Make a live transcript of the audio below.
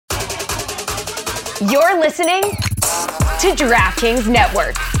You're listening to DraftKings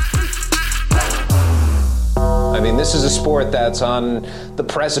Network. I mean, this is a sport that's on the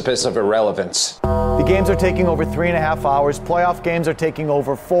precipice of irrelevance. The games are taking over 3.5 hours. Playoff games are taking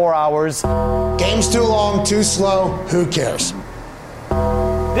over 4 hours. Game's too long, too slow. Who cares?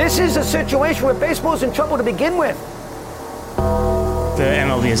 This is a situation where baseball's in trouble to begin with. The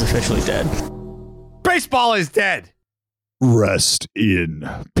MLB is officially dead. Baseball is dead. Rest in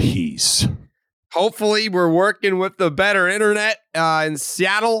peace. Hopefully, we're working with the better internet in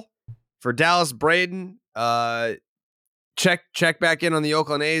Seattle for Dallas Braden. Check back in on the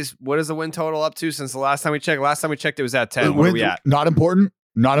Oakland A's. What is the win total up to since the last time we checked? Last time we checked, it was at 10. What are we at? Not important.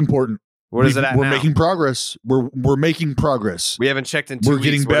 Not important. What is it at We're now? making progress. We're making progress. We haven't checked in 2 we're weeks.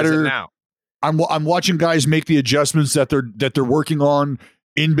 Getting what better is it now. I'm watching guys make the adjustments that they're working on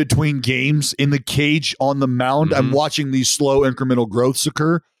in between games, in the cage, on the mound. I'm watching these slow incremental growths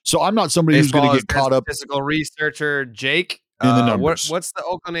occur. So I'm not somebody who's going to get caught up. Physical researcher Jake in the numbers. What's the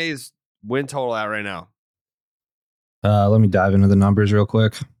Oakland A's win total at right now? Let me dive into the numbers real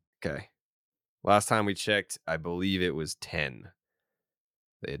quick. Okay. Last time we checked, I believe it was 10.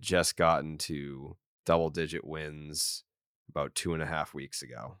 They had just gotten to double-digit wins about 2.5 weeks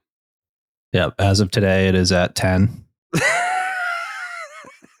ago. Yep. As of today, it is at 10.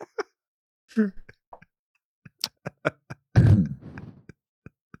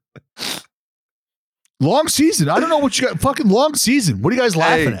 Long season. I don't know what you got. Fucking long season. What are you guys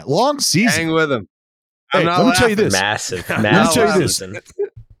laughing at? Long season. Hang with them. Hey, let me tell you this. Massive. Let me tell you this.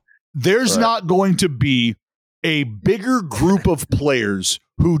 There's not going to be a bigger group of players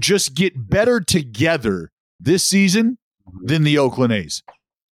who just get better together this season than the Oakland A's.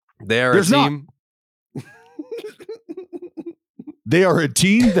 They're a team. They are a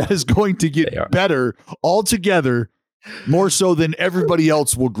team that is going to get better all together, more so than everybody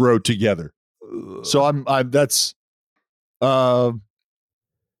else will grow together. So that's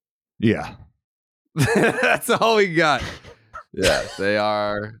yeah. That's all we got. Yeah, they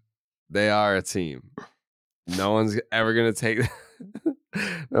are a team. No one's ever gonna take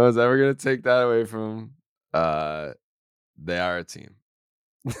that away from them. They are a team.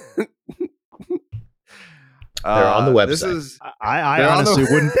 They're on the website. I honestly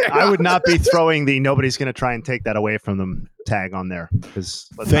wouldn't. I would not be throwing the "nobody's going to try and take that away from them" tag on there.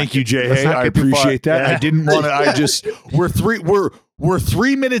 Thank you, Jay. Hey, I appreciate that. Yeah. I didn't want to. I just we're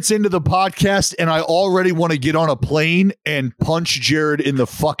 3 minutes into the podcast, and I already want to get on a plane and punch Jared in the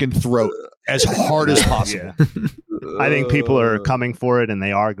fucking throat as hard as possible. Yeah. I think people are coming for it, and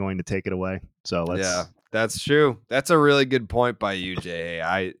they are going to take it away. So yeah, that's true. That's a really good point by you, Jay.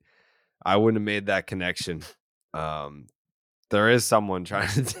 I wouldn't have made that connection. There is someone trying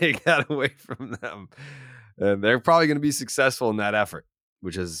to take that away from them, and they're probably going to be successful in that effort,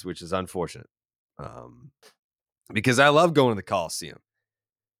 which is unfortunate. Because I love going to the Coliseum.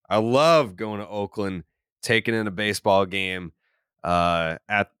 I love going to Oakland, taking in a baseball game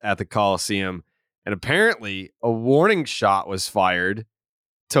at the Coliseum, and apparently a warning shot was fired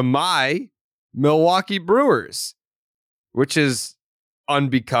to my Milwaukee Brewers, which is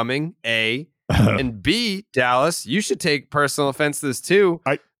unbecoming, A. And B, Dallas, you should take personal offense to this too,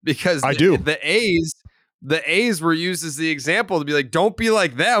 because the A's were used as the example to be like, don't be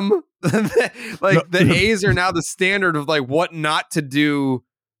like them. The A's are now the standard of like what not to do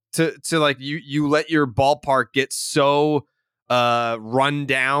to like you let your ballpark get so run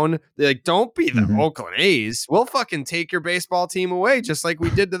down. They're like, don't be the Oakland A's. We'll fucking take your baseball team away just like we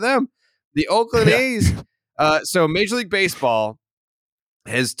did to them. The Oakland A's. So Major League Baseball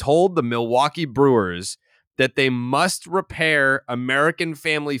has told the Milwaukee Brewers that they must repair American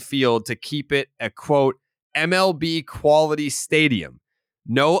Family Field to keep it a, quote, MLB quality stadium.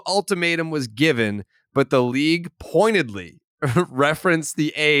 No ultimatum was given, but the league pointedly referenced the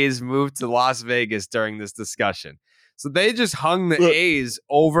A's move to Las Vegas during this discussion. So they just hung the A's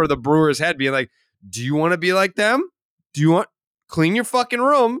over the Brewers' head, being like, do you want to be like them? Do you want clean your fucking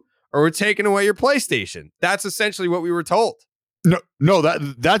room, or we're taking away your PlayStation? That's essentially what we were told. No,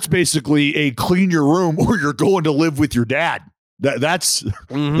 that's basically a clean your room or you're going to live with your dad. That's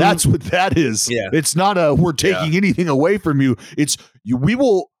what that is. Yeah. It's not we're taking anything away from you. It's we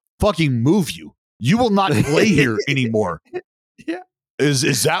will fucking move you. You will not play here anymore. Yeah.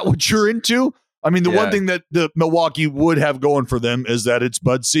 Is that what you're into? I mean, the one thing that the Milwaukee would have going for them is that it's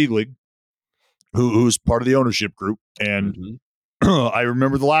Bud Selig, who's part of the ownership group. And I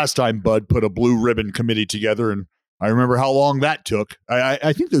remember the last time Bud put a blue ribbon committee together, and I remember how long that took.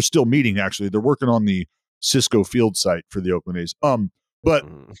 I think they're still meeting, actually. They're working on the Cisco Field site for the Oakland A's. But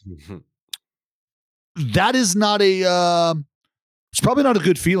that is not it's probably not a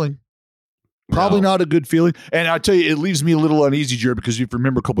good feeling. Probably not a good feeling. And I tell you, it leaves me a little uneasy, Jared, because if you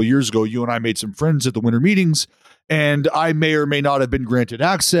remember a couple of years ago, you and I made some friends at the winter meetings, and I may or may not have been granted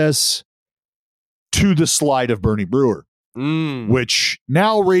access to the slide of Bernie Brewer, which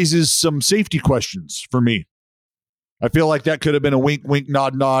now raises some safety questions for me. I feel like that could have been a wink, wink,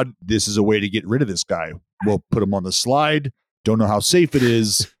 nod, nod. This is a way to get rid of this guy. We'll put him on the slide. Don't know how safe it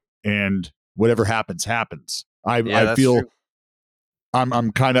is, and whatever happens, happens. I feel... True.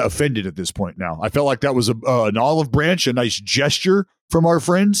 I'm kind of offended at this point now. I felt like that was an olive branch, a nice gesture from our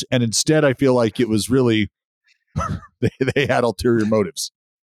friends, and instead I feel like it was really they had ulterior motives.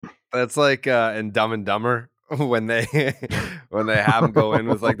 That's like in Dumb and Dumber when they have him go in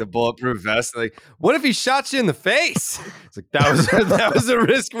with like the bulletproof vest. Like, what if he shot you in the face? It's like that was a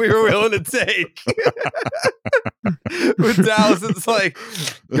risk we were willing to take. With Dallas, it's like,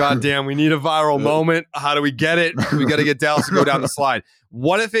 God damn, we need a viral moment. How do we get it? We got to get Dallas to go down the slide.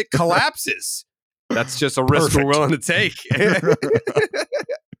 What if it collapses? That's just a risk we're willing to take.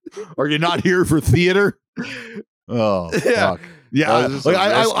 Are you not here for theater? Oh, yeah. Fuck. Yeah,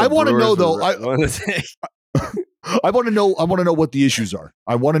 I want to know though. I want to know. I want to know what the issues are.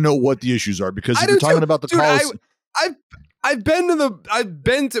 I want to know what the issues are, because if you're talking about the calls, I've been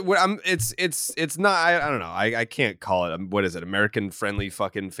to. It's not. I don't know. I can't call it. What is it? American friendly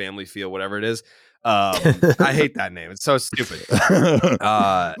fucking family feel, whatever it is. I hate that name. It's so stupid.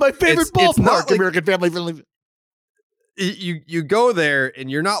 My favorite ballpark, like, American family friendly. You go there and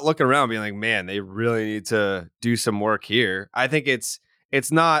you're not looking around being like, man, they really need to do some work here. I think it's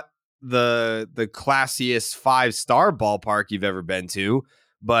not the classiest 5-star ballpark you've ever been to,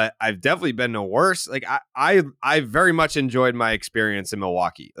 but I've definitely been to worse. Like I very much enjoyed my experience in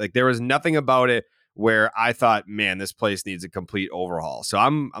Milwaukee. Like there was nothing about it where I thought, man, this place needs a complete overhaul. So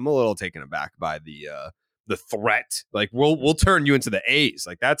I'm a little taken aback by the threat. Like we'll turn you into the A's.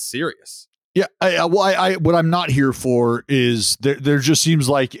 Like that's serious. Yeah, what I'm not here for is there just seems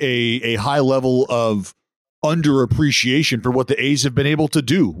like a high level of underappreciation for what the A's have been able to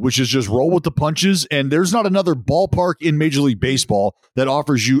do, which is just roll with the punches. And there's not another ballpark in Major League Baseball that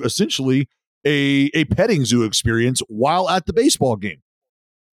offers you essentially a petting zoo experience while at the baseball game.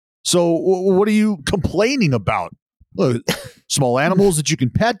 So what are you complaining about? Look, small animals that you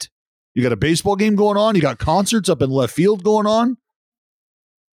can pet. You got a baseball game going on. You got concerts up in left field going on.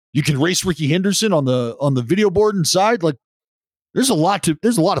 You can race Ricky Henderson on the video board inside. Like there's a lot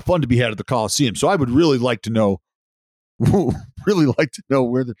of fun to be had at the Coliseum. So I would really like to know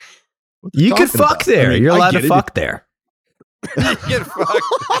where you could fuck about. There. I mean, you're allowed to fuck there. You get fucked.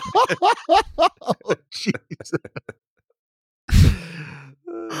 Oh, jeez.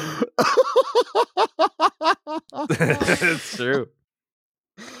 It's true.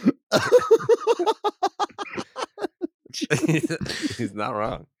 He's not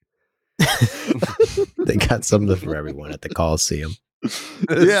wrong. They got something for everyone at the Coliseum.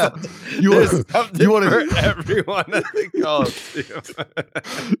 Yeah, you want for everyone at the Coliseum.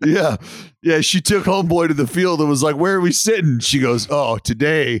 yeah. She took homeboy to the field and was like, "Where are we sitting?" She goes, "Oh,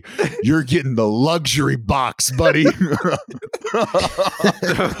 today you're getting the luxury box, buddy." But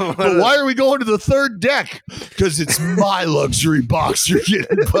why are we going to the third deck? Because it's my luxury box you're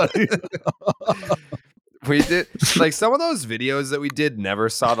getting, buddy. We did like some of those videos that we did never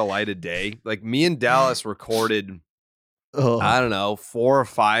saw the light of day. Like me and Dallas recorded, I don't know, 4 or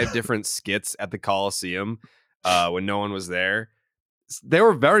 5 different skits at the Coliseum when no one was there. They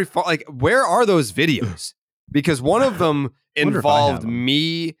were very fun. Like, where are those videos? Because one of them involved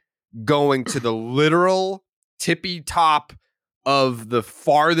me going to the literal tippy top of the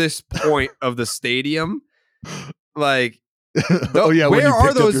farthest point of the stadium. Like, where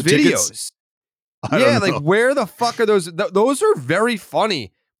are those videos? Yeah, like where the fuck are those? Those are very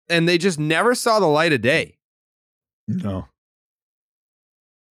funny, and they just never saw the light of day. No,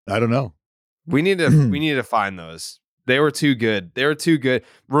 I don't know. We need to find those. They were too good. They were too good.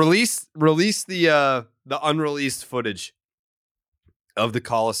 Release the unreleased footage of the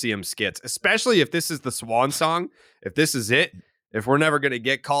Coliseum skits, especially if this is the swan song. If this is it, if we're never gonna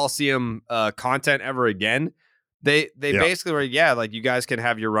get Coliseum content ever again, they basically were like you guys can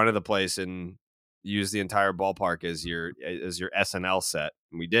have your run of the place and use the entire ballpark as your SNL set.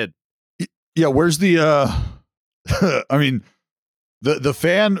 And we did. Yeah, where's the I mean, the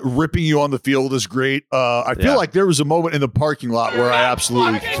fan ripping you on the field is great. I feel like there was a moment in the parking lot where I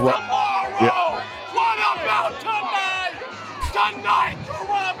absolutely What about tonight,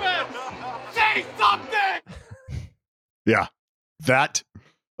 Robin? Say something. Yeah. That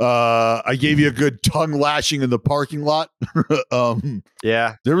I gave you a good tongue lashing in the parking lot.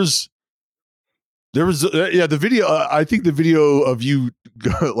 Yeah. There was There was the video. I think the video of you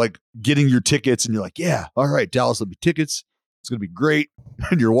like getting your tickets, and you're like, yeah, all right, Dallas, let me tickets. It's gonna be great.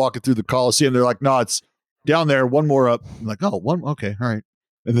 And you're walking through the Coliseum. They're like, no, it's down there. One more up. I'm like, oh, one. Okay, all right.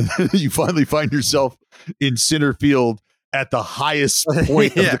 And then you finally find yourself in center field at the highest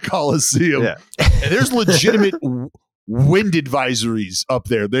point of the Coliseum. Yeah. And there's legitimate wind advisories up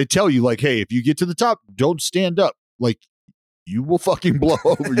there. They tell you like, hey, if you get to the top, don't stand up. Like, you will fucking blow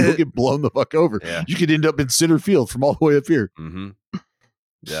over. You'll get blown the fuck over. Yeah. You could end up in center field from all the way up here. Mm-hmm.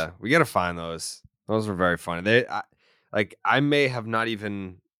 Yeah, we got to find those. Those were very funny. They may have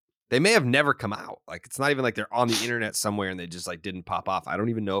never come out. Like, it's not even like they're on the internet somewhere and they just like didn't pop off. I don't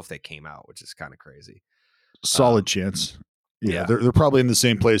even know if they came out, which is kind of crazy. Solid chance. Yeah, they're probably in the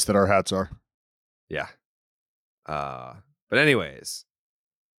same place that our hats are. Yeah. But anyways,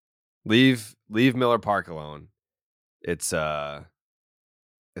 leave Miller Park alone. It's a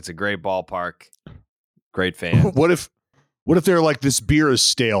great ballpark, great fan. What if they're like, this beer is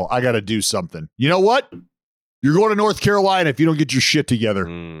stale? I got to do something. You know what? You're going to North Carolina if you don't get your shit together.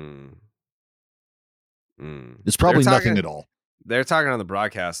 It's probably nothing at all. They're talking on the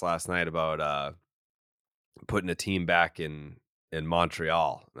broadcast last night about putting a team back in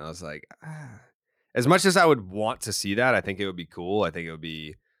Montreal, and I was like, as much as I would want to see that, I think it would be cool. I think it would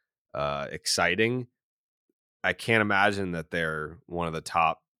be exciting. I can't imagine that they're one of the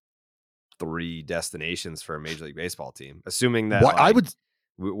top 3 destinations for a Major League Baseball team, assuming that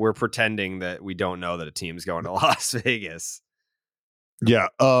we're pretending that we don't know that a team's going to Las Vegas. Yeah.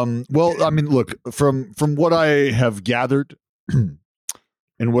 Well, I mean, look, from what I have gathered and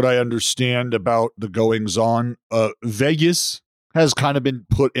what I understand about the goings on, Vegas has kind of been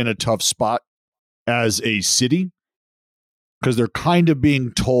put in a tough spot as a city because they're kind of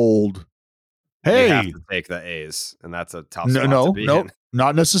being told, hey, you have to take the A's, and that's a tough spot to be in.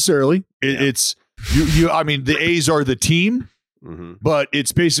 Not necessarily. It's you. I mean, the A's are the team, but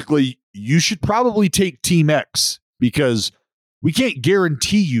it's basically you should probably take Team X because we can't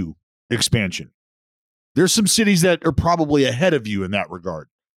guarantee you expansion. There's some cities that are probably ahead of you in that regard.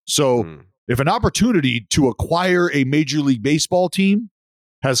 So if an opportunity to acquire a Major League Baseball team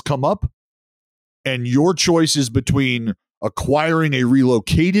has come up, and your choice is between acquiring a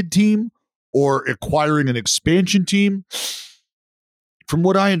relocated team or acquiring an expansion team, from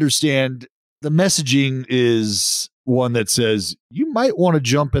what I understand, the messaging is one that says you might want to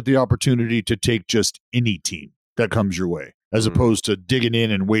jump at the opportunity to take just any team that comes your way, as opposed to digging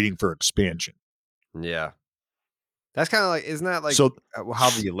in and waiting for expansion. Yeah. That's kind of like, isn't that like how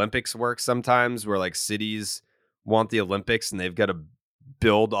the Olympics work sometimes, where like cities want the Olympics and they've got to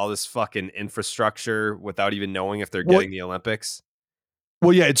build all this fucking infrastructure without even knowing if they're getting the Olympics?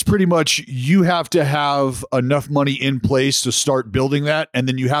 Well, yeah, it's pretty much you have to have enough money in place to start building that. And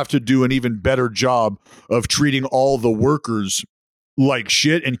then you have to do an even better job of treating all the workers like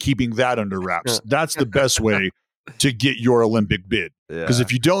shit and keeping that under wraps. That's the best way to get your Olympic bid. Because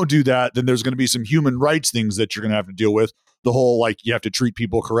if you don't do that, then there's going to be some human rights things that you're going to have to deal with. The whole, like, you have to treat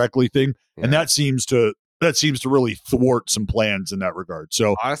people correctly thing. Yeah. And that seems to really thwart some plans in that regard.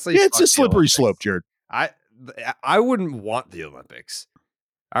 So honestly, it's a slippery slope, Jared. I wouldn't want the Olympics.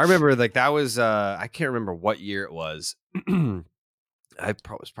 I remember like that was I can't remember what year it was. I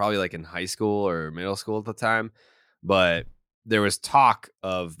was probably like in high school or middle school at the time, but there was talk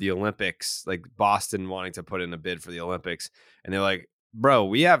of the Olympics, like Boston wanting to put in a bid for the Olympics, and they're like, bro,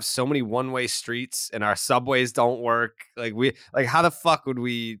 we have so many one-way streets and our subways don't work. Like how the fuck would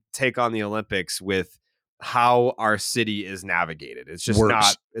we take on the Olympics with how our city is navigated? It's just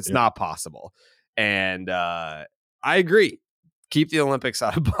not possible. And I agree. Keep the Olympics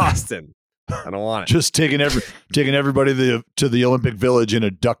out of Boston. I don't want it. Just taking everybody to the Olympic Village in a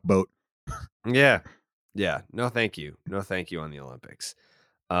duck boat. Yeah. No, thank you. No, thank you on the Olympics.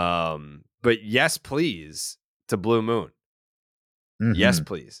 But yes, please to Blue Moon. Mm-hmm. Yes,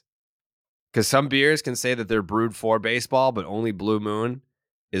 please. Because some beers can say that they're brewed for baseball, but only Blue Moon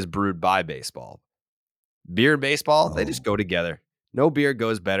is brewed by baseball. Beer and baseball, they just go together. No beer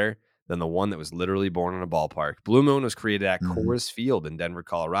goes better than the one that was literally born in a ballpark. Blue Moon was created at Coors Field in Denver,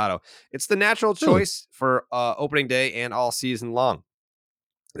 Colorado. It's the natural choice for opening day and all season long.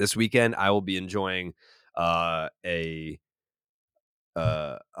 This weekend, I will be enjoying a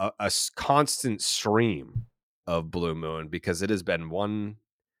constant stream of Blue Moon because it has been one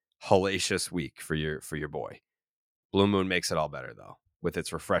hellacious week for your boy. Blue Moon makes it all better though, with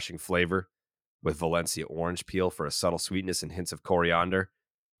its refreshing flavor, with Valencia orange peel for a subtle sweetness and hints of coriander.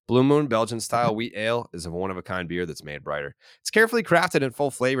 Blue Moon Belgian-style wheat ale is a one-of-a-kind beer that's made brighter. It's carefully crafted and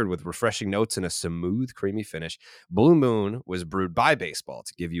full-flavored with refreshing notes and a smooth, creamy finish. Blue Moon was brewed by baseball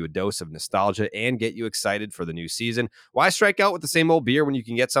to give you a dose of nostalgia and get you excited for the new season. Why strike out with the same old beer when you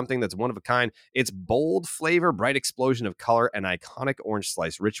can get something that's one-of-a-kind? Its bold flavor, bright explosion of color, and iconic orange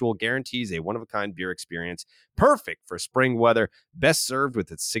slice ritual guarees a one-of-a-kind beer experience perfect for spring weather, best served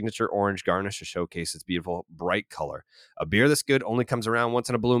with its signature orange garnish to showcase its beautiful, bright color. A beer this good only comes around once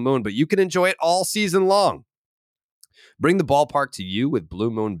in a blue moon, but you can enjoy it all season long. Bring the ballpark to you with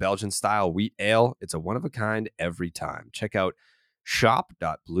Blue Moon Belgian-style wheat ale. It's a one-of-a-kind every time. Check out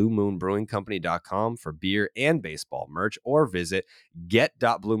shop.bluemoonbrewingcompany.com for beer and baseball merch, or visit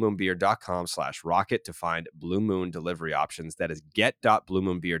get.bluemoonbeer.com/rocket to find Blue Moon delivery options. That is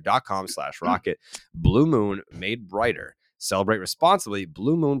get.bluemoonbeer.com/rocket. Blue Moon, made brighter. Celebrate responsibly.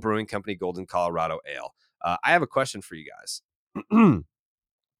 Blue Moon Brewing Company, Golden, Colorado Ale. I have a question for you guys.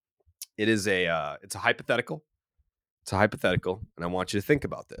 It's a hypothetical. It's a hypothetical, and I want you to think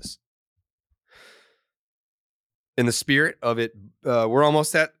about this. In the spirit of it, we're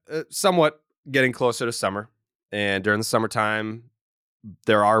almost at somewhat getting closer to summer. And during the summertime,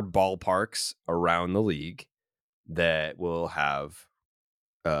 there are ballparks around the league that will have,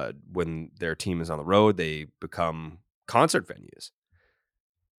 when their team is on the road, they become concert venues.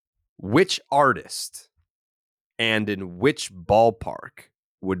 Which artist and in which ballpark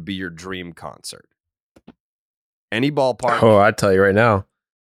would be your dream concert? Any ballpark. Oh, I tell you right now.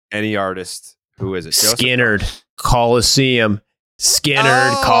 Any artist. Who is it? Skinnerd Coliseum.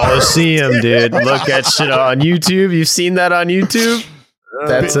 Skinnerd Coliseum, dude. Look at shit on YouTube. You've seen that on YouTube?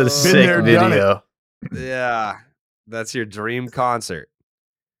 That's a sick video. Yeah. That's your dream concert.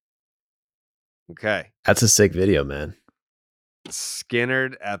 Okay. That's a sick video, man.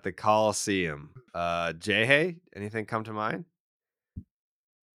 Skinnerd at the Coliseum. Jay, anything come to mind?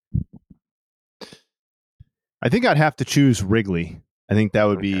 I think I'd have to choose Wrigley. I think that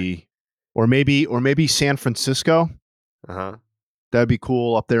would be, or maybe San Francisco. That'd be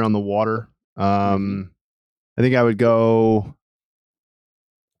cool up there on the water. I think I would go.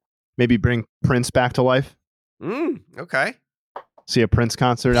 Maybe bring Prince back to life. Okay. See a Prince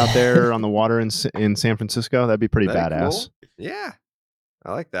concert out there on the water in San Francisco. That'd be pretty badass. Cool. Yeah,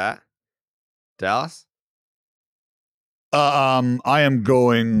 I like that. Dallas. I am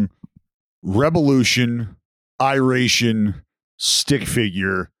going Revolution, Iration, stick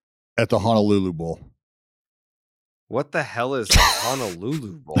figure at the Honolulu Bowl. What the hell is the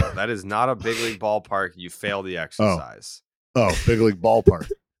Honolulu Bowl? That is not a big league ballpark. You fail the exercise. Oh, big league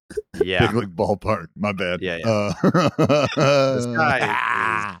ballpark. Yeah. Big league ballpark. My bad. Yeah.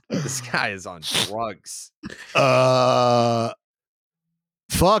 This guy is on drugs.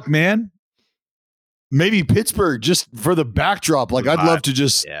 Fuck, man. Maybe Pittsburgh just for the backdrop. Like, I'd love to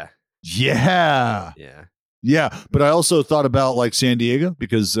just. Yeah. But I also thought about like San Diego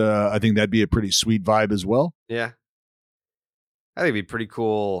because I think that'd be a pretty sweet vibe as well. Yeah. I think it'd be pretty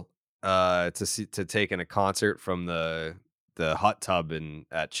cool to take in a concert from the hot tub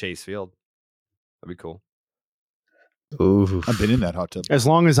at Chase Field. That'd be cool. Ooh. I've been in that hot tub. As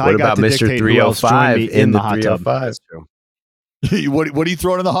long as what I got about to Mr. dictate who else joined me in the hot tub. That's true. What are you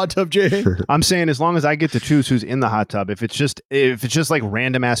throwing in the hot tub, Jay? I'm saying as long as I get to choose who's in the hot tub. If it's just like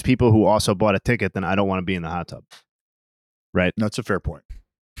random ass people who also bought a ticket, then I don't want to be in the hot tub. Right? That's a fair point.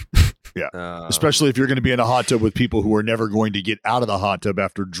 Yeah. Especially if you're going to be in a hot tub with people who are never going to get out of the hot tub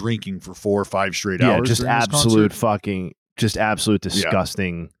after drinking for 4 or 5 straight hours. Just absolute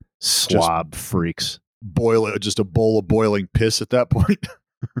disgusting slob freaks. Just a bowl of boiling piss at that point.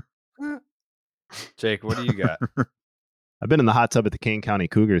 Jake, what do you got? I've been in the hot tub at the Kane County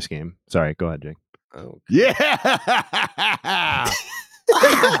Cougars game. Sorry, go ahead, Jake. Oh, yeah.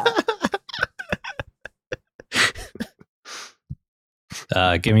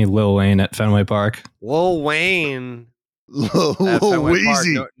 Give me Lil Wayne at Fenway Park. Lil Wayne. Lil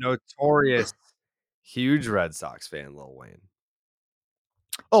Weezy. Notorious, huge Red Sox fan, Lil Wayne.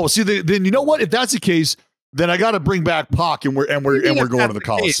 Oh, see, then you know what? If that's the case, then I got to bring back Pac, and we're going to the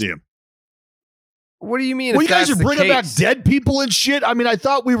Coliseum. What do you mean? Well, you guys are bringing back dead people and shit. I mean, I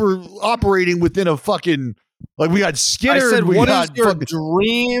thought we were operating within a fucking we got Skinner. I said, what is your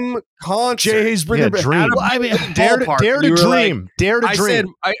dream concert? Jay Hayes bringing back. Dream. I mean, dare to dream. Dare to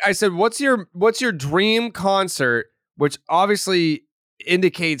dream. I said, what's your dream concert? Which obviously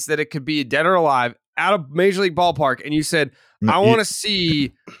indicates that it could be dead or alive at a major league ballpark, and you said, I want to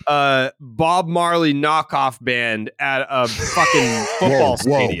see a Bob Marley knockoff band at a fucking football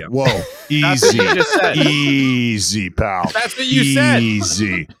stadium. Easy. That's what you just said. Easy, pal. That's what you said.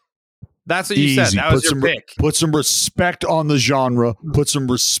 Easy. That's what you said. That was your pick. Put some respect on the genre. Put some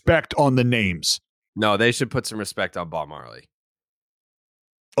respect on the names. No, they should put some respect on Bob Marley.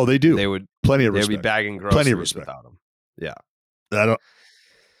 Oh, they do. They would plenty of They respect. would be bagging groceries without him. Yeah, I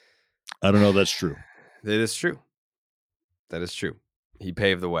don't know if that's true. It is true. That is true. He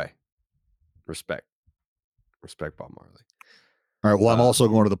paved the way. Respect Bob Marley. All right. Well, I'm also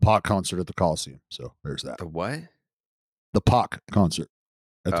going to the Pac concert at the Coliseum. So there's that. The what? The Pac concert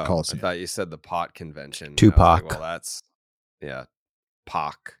at the Coliseum. I thought you said the pot convention. Tupac. Well, that's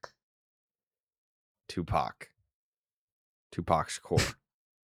Pac. Tupac Shakur.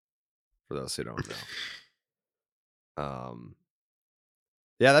 For those who don't know.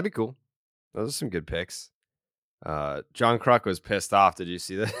 Yeah, that'd be cool. Those are some good picks. John Kruk was pissed off. Did you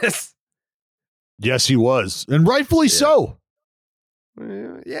see this? Yes, he was, and rightfully so.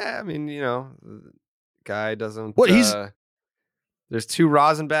 Yeah, I mean, the guy doesn't. What he's there's 2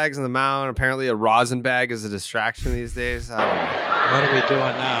 rosin bags in the mound. Apparently, a rosin bag is a distraction these days. I don't know. What are we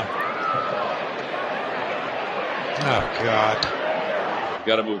doing now? Oh God! You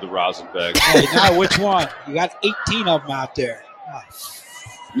got to move the rosin bag. Hey, now which one? You got 18 of them out there. Oh.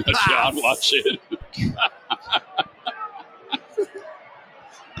 John, watch it.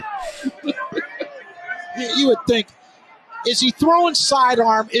 You would think, is he throwing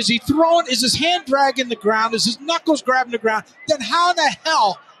sidearm? Is his hand dragging the ground? Is his knuckles grabbing the ground? Then how in the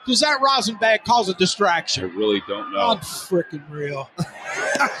hell does that rosin bag cause a distraction? I really don't know. Unfreaking real.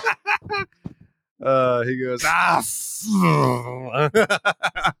 He goes, I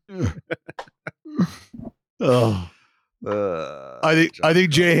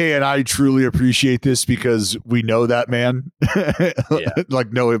think Jay and I truly appreciate this because we know that man,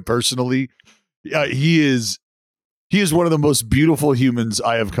 like know him personally. Yeah, he is one of the most beautiful humans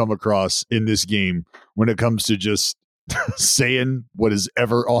I have come across in this game when it comes to just saying what is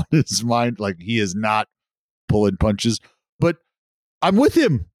ever on his mind. Like, he is not pulling punches, but I'm with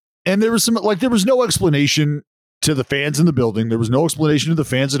him. And there was no explanation to the fans in the building. There was no explanation to the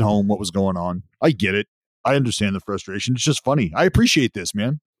fans at home what was going on. I get it. I understand the frustration. It's just funny. I appreciate this,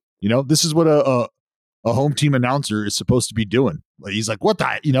 man. This is what a home team announcer is supposed to be doing. Like, he's like, what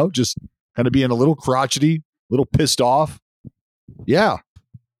the, just kind of being a little crotchety, a little pissed off. Yeah,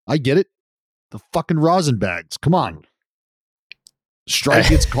 I get it. The fucking rosin bags. Come on. Strike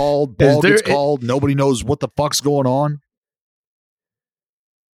gets called. Ball gets called. Nobody knows what the fuck's going on.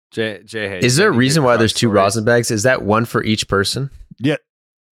 Jay, is there a reason why there's 2 rosin bags? Is that one for each person? Yeah.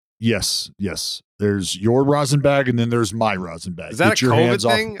 Yes. There's your rosin bag, and then there's my rosin bag. Is that a COVID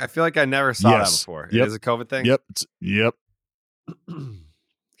thing? I feel like I never saw that before. Yep. It is a COVID thing? Yep.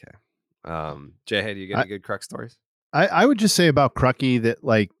 Okay. Jay, do you get any good Kruk stories? I would just say about Crucky that,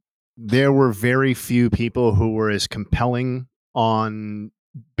 like, there were very few people who were as compelling on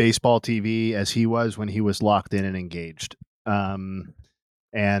baseball TV as he was when he was locked in and engaged.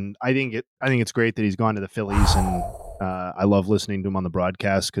 And I think it's great that he's gone to the Phillies, and I love listening to him on the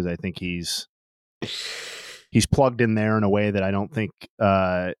broadcast because I think he's plugged in there in a way that I don't think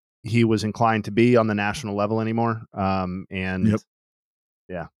he was inclined to be on the national level anymore.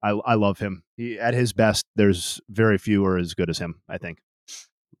 Yeah, I love him. At his best, there's very few are as good as him, I think.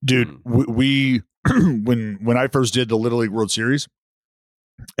 Dude, we when I first did the Little League World Series,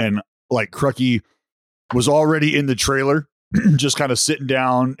 and like Crucky was already in the trailer, just kind of sitting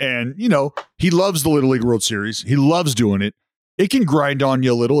down, and he loves the Little League World Series. He loves doing it. It can grind on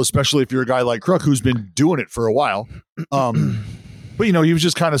you a little, especially if you're a guy like Kruk who's been doing it for a while. But he was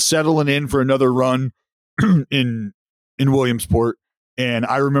just kind of settling in for another run in Williamsport. And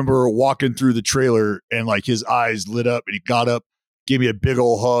I remember walking through the trailer, and like his eyes lit up, and he got up, gave me a big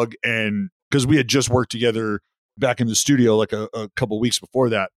old hug, and because we had just worked together back in the studio like a couple weeks before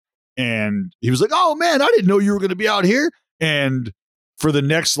that, and he was like, "Oh man, I didn't know you were going to be out here." And for the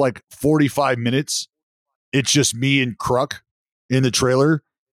next like 45 minutes, it's just me and Kruk in the trailer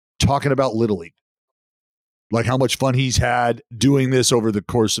talking about Little League. Like how much fun he's had doing this over the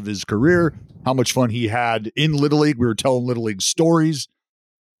course of his career, how much fun he had in Little League. We were telling Little League stories.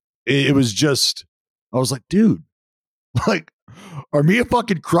 It was just, I was like, dude, like, are me and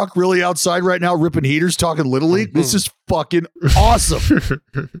fucking Kruk really outside right now ripping heaters talking Little League? This is fucking awesome.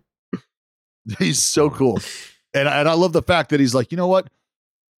 He's so cool. And I love the fact that he's like, you know what?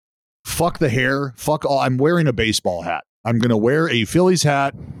 Fuck the hair. Fuck all. I'm wearing a baseball hat. I'm going to wear a Phillies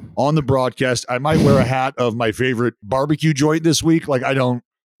hat on the broadcast. I might wear a hat of my favorite barbecue joint this week. Like,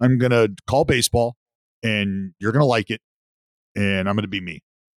 I'm going to call baseball, and you're going to like it, and I'm going to be me.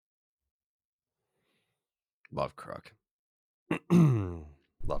 Love Kruk.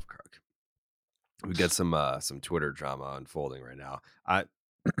 Love Kruk. We get some Twitter drama unfolding right now.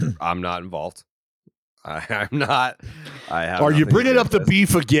 I'm not involved. I'm not. I have. Are you nothing to bringing do up with the this.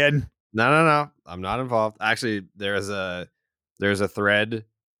 beef again? No. I'm not involved. Actually, there's a thread.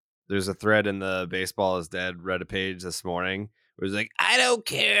 There's a thread in the Baseball is Dead Reddit page this morning. It was like, I don't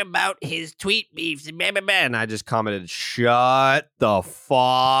care about his tweet beefs. And I just commented, shut the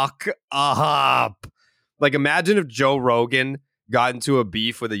fuck up. Like, imagine if Joe Rogan got into a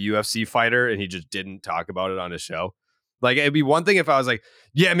beef with a UFC fighter and he just didn't talk about it on his show. Like, it'd be one thing if I was like,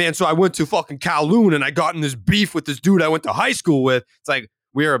 yeah, man, so I went to fucking Kowloon and I got in this beef with this dude I went to high school with. It's like,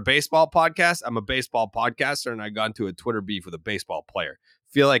 we're a baseball podcast. I'm a baseball podcaster and I got into a Twitter beef with a baseball player.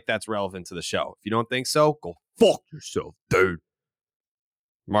 Feel like that's relevant to the show. If you don't think so, go fuck yourself, dude.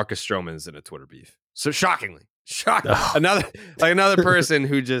 Marcus Stroman's in a Twitter beef. So shocking. Another person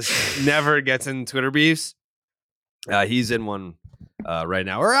who just never gets in Twitter beefs. He's in one right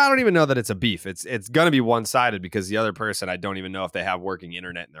now. Or I don't even know that it's a beef. It's going to be one-sided because the other person, I don't even know if they have working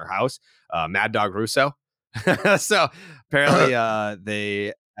internet in their house. Mad Dog Russo. So apparently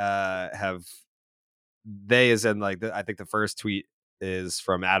they is in like, I think the first tweet is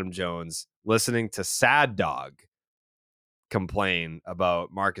from Adam Jones listening to Sad Dog complain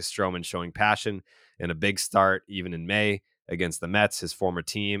about Marcus Stroman showing passion in a big start, even in May against the Mets, his former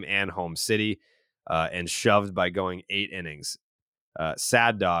team and home city, and shoved by going 8 innings.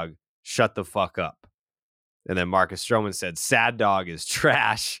 Sad Dog, shut the fuck up. And then Marcus Stroman said, Sad Dog is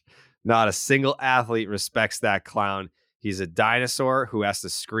trash. Not a single athlete respects that clown. He's a dinosaur who has to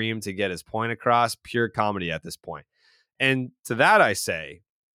scream to get his point across. Pure comedy at this point. And to that I say,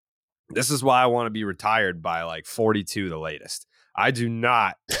 this is why I want to be retired by like 42 the latest. I do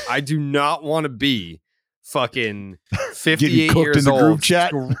not want to be fucking 58 years in the old. group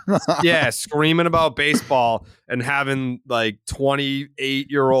chat. Screaming about baseball and having like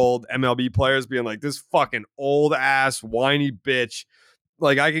 28-year-old MLB players being like, this fucking old ass whiny bitch.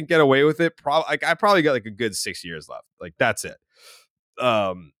 Like, I can get away with it. I probably got like a good 6 years left. Like, that's it.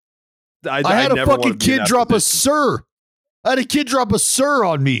 I had a fucking kid drop a sir. I had a kid drop a sir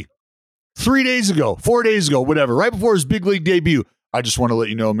on me 4 days ago, whatever, right before his big league debut. I just want to let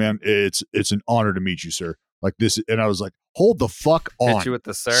you know, man, it's an honor to meet you, sir. Like this. And I was like, hold the fuck on. Hit you with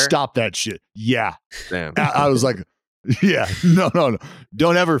the sir? Stop that shit. Yeah. Damn. I was like, yeah, no.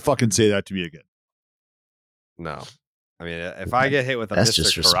 Don't ever fucking say that to me again. No. I mean, if I get hit with a That's Mr.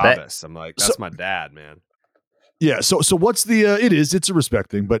 just respect. Carabas, I'm like, that's my dad, man. Yeah. So what's the, it's a respect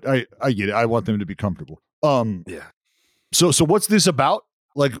thing, but I get it. I want them to be comfortable. Yeah. So what's this about?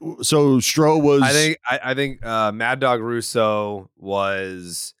 Like, so Stro was, I think Mad Dog Russo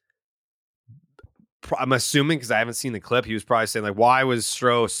was, I'm assuming, because I haven't seen the clip, he was probably saying like, why was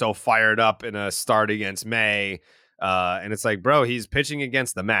Stro so fired up in a start against May? And it's like, bro, he's pitching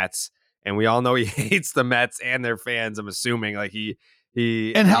against the Mets. And we all know he hates the Mets and their fans. I'm assuming like he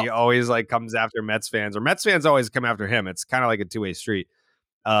always like comes after Mets fans, or Mets fans always come after him. It's kind of like a two-way street.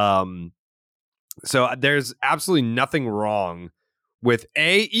 So there's absolutely nothing wrong with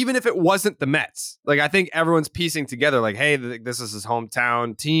even if it wasn't the Mets. Like, I think everyone's piecing together like, hey, this is his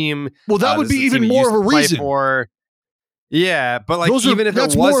hometown team. Well, that would be even more of a reason. Yeah, but like, that's it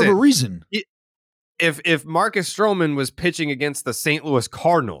wasn't, more of a reason. If Marcus Stroman was pitching against the St. Louis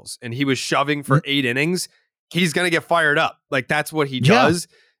Cardinals and he was shoving for 8 innings, he's going to get fired up. Like, that's what he does.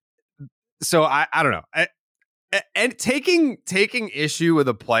 So I don't know. And taking issue with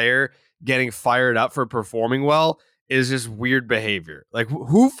a player getting fired up for performing well is just weird behavior. Like,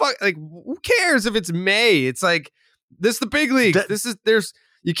 who cares if it's May? It's like, this is the big league.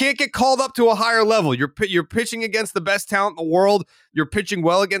 You can't get called up to a higher level. You're pitching against the best talent in the world. You're pitching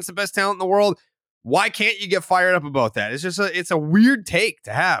well against the best talent in the world. Why can't you get fired up about that? It's just it's a weird take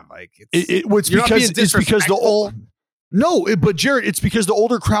to have. Like, it's because the old but Jared, it's because the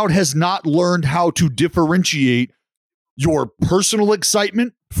older crowd has not learned how to differentiate your personal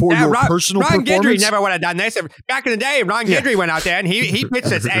excitement for your personal Ron performance. Guidry never would have done this. Back in the day, Ron Guidry went out there and he pitched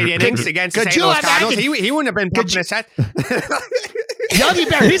his 8 innings against the St. Louis Cardinals. He wouldn't have been pumping his head. Yogi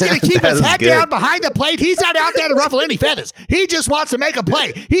Bear, he's going to keep his head down behind the plate. He's not out there to ruffle any feathers. He just wants to make a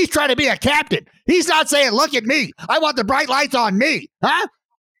play. He's trying to be a captain. He's not saying, look at me. I want the bright lights on me. Huh?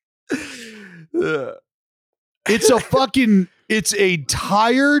 It's a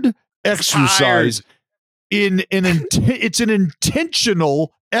tired exercise. It's an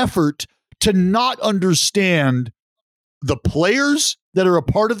intentional effort to not understand the players that are a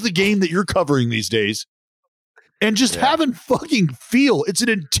part of the game that you're covering these days. And just having fucking feel. It's an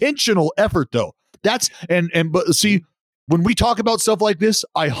intentional effort, though. But see, when we talk about stuff like this,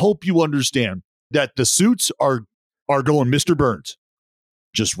 I hope you understand that the suits are going Mr. Burns.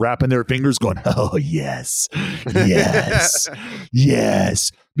 just wrapping their fingers going, oh, yes, yes,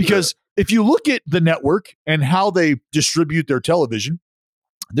 yes. Because if you look at the network and how they distribute their television,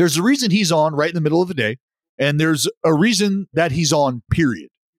 there's a reason he's on right in the middle of the day, and there's a reason that he's on, period.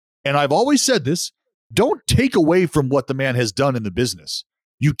 And I've always said this, don't take away from what the man has done in the business.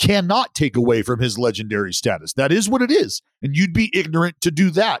 You cannot take away from his legendary status. That is what it is. And you'd be ignorant to do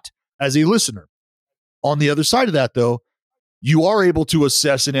that as a listener. On the other side of that, though, you are able to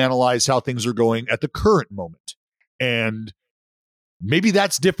assess and analyze how things are going at the current moment. And maybe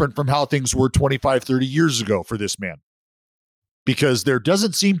that's different from how things were 25, 30 years ago for this man. Because there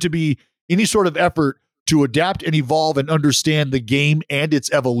doesn't seem to be any sort of effort to adapt and evolve and understand the game and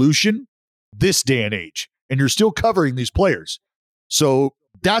its evolution this day and age. And you're still covering these players. So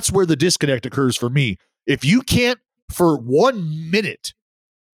that's where the disconnect occurs for me. If you can't, for 1 minute,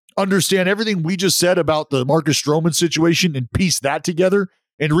 understand everything we just said about the Marcus Stroman situation and piece that together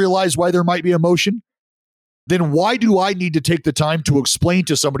and realize why there might be emotion, then why do I need to take the time to explain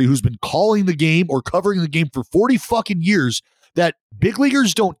to somebody who's been calling the game or covering the game for 40 fucking years that big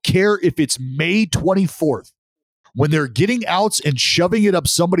leaguers don't care if it's May 24th? When they're getting outs and shoving it up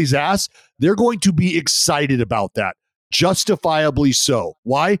somebody's ass, they're going to be excited about that. Justifiably so.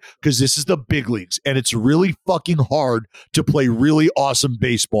 Why? Because this is the big leagues, and it's really fucking hard to play really awesome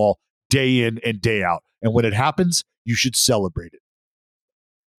baseball day in and day out. And when it happens, you should celebrate it.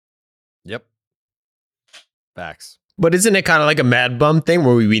 Yep. Facts. But isn't it kind of like a Mad Bum thing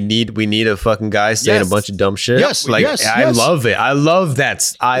where we need a fucking guy saying a bunch of dumb shit? Yes, like yes, I yes. love it. I love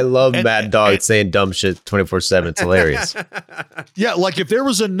that. I love Mad Dog saying dumb shit 24/7. It's hilarious. Yeah, like if there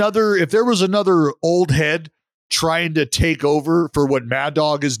was another old head trying to take over for what Mad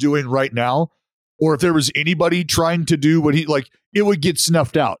Dog is doing right now, or if there was anybody trying to do what he like, it would get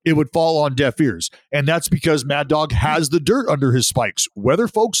snuffed out. It would fall on deaf ears. And that's because Mad Dog has the dirt under his spikes, whether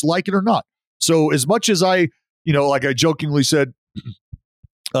folks like it or not. So as much as I jokingly said,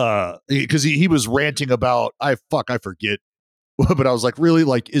 because he was ranting about, I forget, but I was like, really,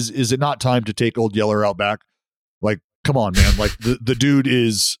 like, is it not time to take Old Yeller out back? Like, come on, man. Like the dude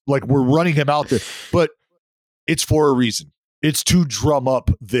is like, we're running him out there, but it's for a reason. It's to drum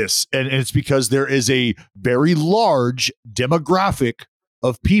up this. And it's because there is a very large demographic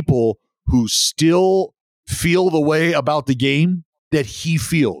of people who still feel the way about the game that he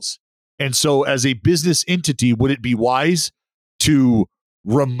feels. And so as a business entity, would it be wise to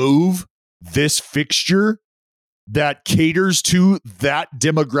remove this fixture that caters to that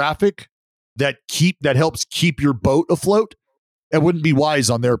demographic that helps keep your boat afloat? It wouldn't be wise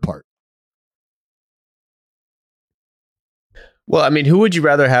on their part. Well, I mean, who would you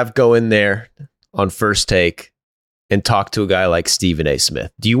rather have go in there on First Take and talk to a guy like Stephen A.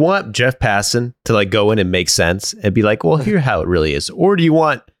 Smith? Do you want Jeff Passan to like go in and make sense and be like, well, here's how it really is? Or do you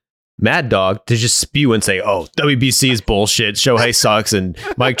want Mad Dog to just spew and say, oh, WBC is bullshit, Shohei sucks, and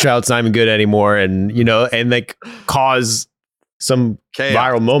Mike Trout's not even good anymore, and and like cause some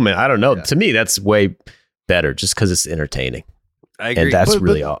viral moment? I don't know. Yeah. To me, that's way better just because it's entertaining. I agree. And that's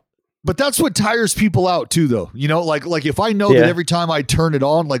really all. But that's what tires people out too, though. Like if I know that every time I turn it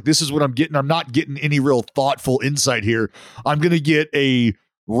on, like this is what I'm getting, I'm not getting any real thoughtful insight here. I'm going to get a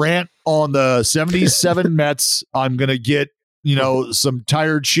rant on the 77 Mets. I'm going to get, some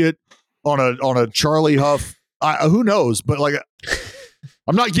tired shit on a Charlie Huff. Who knows? But like,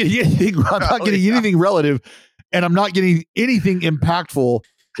 I'm not getting anything. I'm not getting anything relative, and I'm not getting anything impactful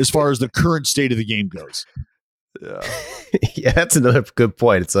as far as the current state of the game goes. Yeah. Yeah, that's another good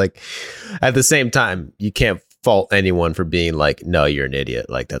point. It's like, at the same time, you can't fault anyone for being like, no, you're an idiot.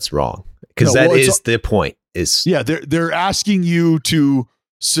 Like, that's wrong. Because that is the point. They're asking you to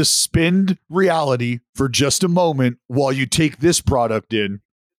suspend reality for just a moment while you take this product in,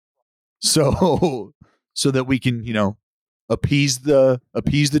 so that we can, appease the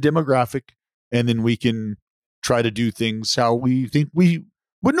demographic, and then we can try to do things how we think we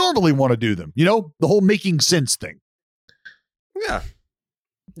would normally want to do them. The whole making sense thing.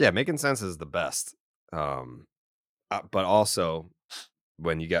 Yeah, making sense is the best. But also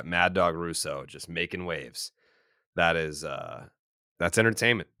when you got Mad Dog Russo just making waves, that's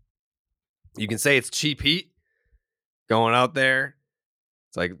entertainment. You can say it's cheap heat going out there.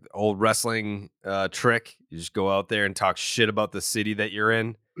 It's like old wrestling trick. You just go out there and talk shit about the city that you're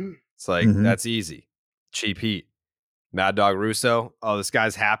in. It's like, that's easy. Cheap heat. Mad Dog Russo. Oh, this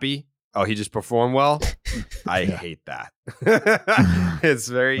guy's happy. Oh, he just performed well. I hate that. It's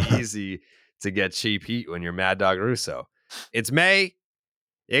very easy to get cheap heat when you're Mad Dog Russo. It's May.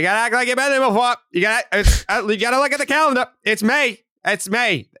 You gotta act like you've been there before. You gotta look at the calendar. It's May. It's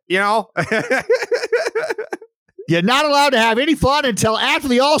May. You're not allowed to have any fun until after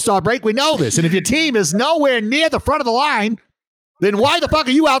the All-Star break. We know this. And if your team is nowhere near the front of the line, then why the fuck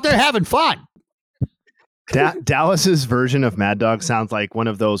are you out there having fun? Dallas's version of Mad Dog sounds like one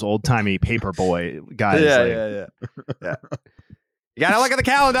of those old-timey paperboy guys. Yeah. You got to look at the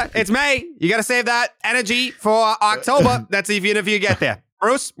calendar. It's May. You got to save that energy for October. That's even if you get there.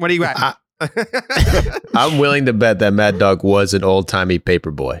 Bruce, what do you got? I'm willing to bet that Mad Dog was an old-timey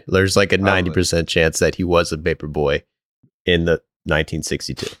paperboy. There's like a 90% chance that he was a paperboy in the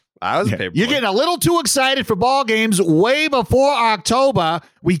 1962. I was a paperboy. You're getting a little too excited for ball games way before October.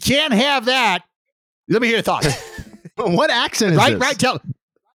 We can't have that. Let me hear your thoughts. What accent is right, this? Right, tell.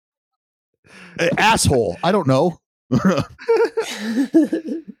 Asshole. I don't know.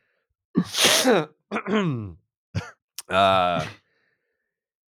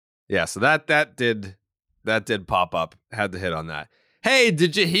 Yeah, so that did pop up. Had to hit on that. Hey,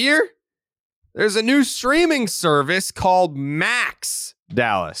 did you hear? There's a new streaming service called Max,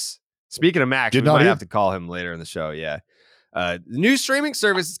 Dallas. Speaking of Max, we might have to call him later in the show. Yeah. The new streaming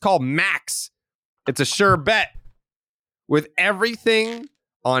service is called Max. It's a sure bet with everything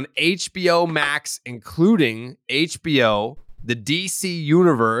on HBO Max, including HBO, the DC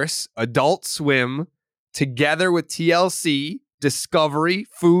Universe, Adult Swim, together with TLC, Discovery,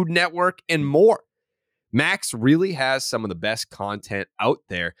 Food Network, and more. Max really has some of the best content out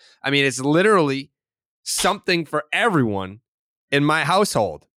there. I mean, it's literally something for everyone in my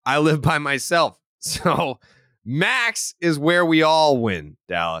household. I live by myself. So Max is where we all win,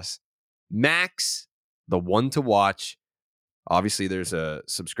 Dallas. Max, the one to watch. Obviously, there's a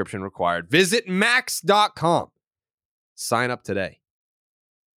subscription required. Visit max.com. Sign up today.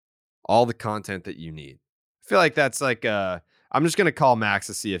 All the content that you need. I feel like that's like, I'm just going to call Max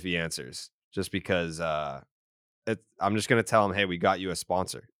to see if he answers. Just because I'm just going to tell him, hey, we got you a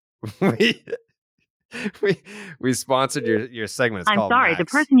sponsor. we sponsored your segment. It's I'm called sorry, Max. the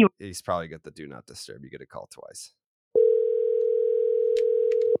person you... He's probably got the do not disturb. You get a call twice.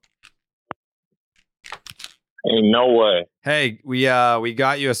 Ain't no way. Hey, we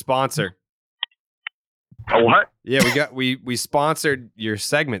got you a sponsor. A what? Yeah, we sponsored your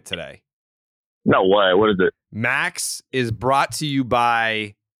segment today. No way. What is it? Max is brought to you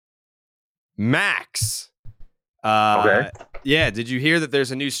by Max. Okay. Yeah, did you hear that there's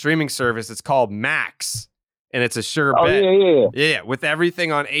a new streaming service? It's called Max, and it's a sure Oh, bet. yeah. Yeah, with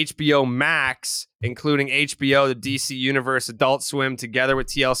everything on HBO Max, including HBO, the DC Universe, Adult Swim, together with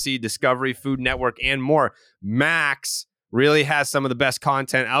TLC, Discovery, Food Network, and more. Max really has some of the best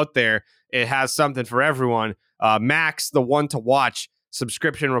content out there. It has something for everyone. Max, the one to watch.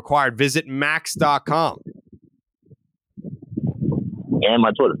 Subscription required. Visit max.com. And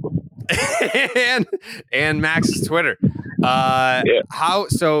my Twitter. and Max's Twitter. Yeah.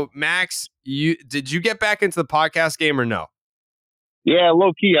 So Max, did you get back into the podcast game or no? Yeah,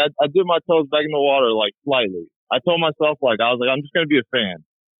 low key. I did my toes back in the water, like, slightly. I told myself, I was like, I'm just going to be a fan.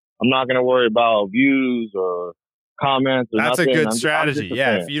 I'm not going to worry about views or comments or That's nothing. a good I'm strategy. just a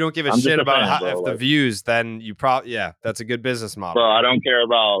Yeah, fan. if you don't give a I'm shit just about fan, bro. the views, then you probably, that's a good business model. Bro, I don't care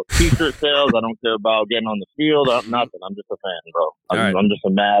about t-shirt sales. I don't care about getting on the field. Nothing. I'm just a fan, bro. I'm just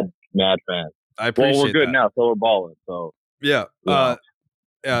a mad fan. I appreciate Well, we're good that. now, so we're balling. So Yeah.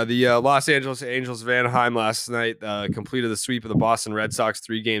 Yeah. The Los Angeles Angels of Anaheim last night completed the sweep of the Boston Red Sox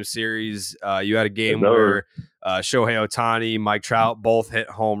 3-game series. You had a game where Shohei Ohtani, Mike Trout both hit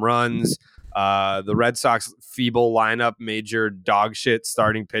home runs. The Red Sox feeble lineup made your dog shit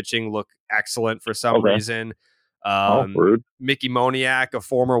starting pitching look excellent for some reason. rude. Mickey Moniak, a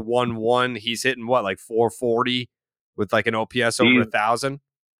former 1-1, he's hitting like 440 with like an OPS over 1,000.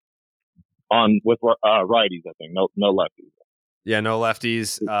 With righties, I think. No lefties. Yeah, no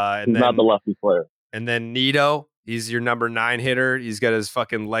lefties. And He's then, not the lefty player. And then Nito, he's your number 9 hitter. He's got his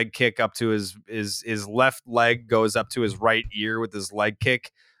fucking leg kick up to his left leg goes up to his right ear with his leg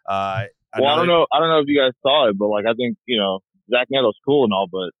kick. I don't know if you guys saw it, but I think Zach Neto's cool and all,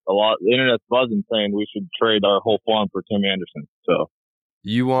 but the internet's buzzing saying we should trade our whole farm for Tim Anderson. So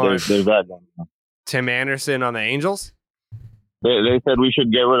you want there's that going on. Tim Anderson on the Angels? They said we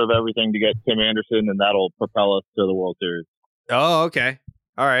should get rid of everything to get Tim Anderson, and that'll propel us to the World Series. Oh, okay.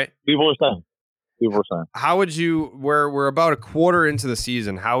 All right. People are saying. How would you? We're about a quarter into the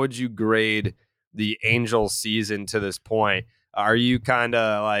season. How would you grade the Angels season to this point? Are you kind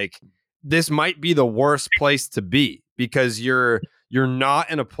of like, this might be the worst place to be because you're not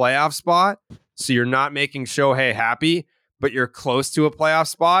in a playoff spot, so you're not making Shohei happy, but you're close to a playoff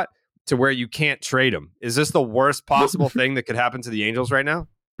spot to where you can't trade him? Is this the worst possible thing that could happen to the Angels right now?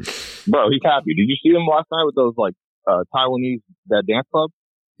 Bro, he's happy. Did you see him last night with those Taiwanese, that dance club?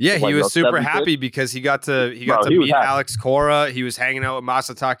 Yeah, he Like, was super 76? happy because he got to Bro, he was meet happy. Alex Cora. He was hanging out with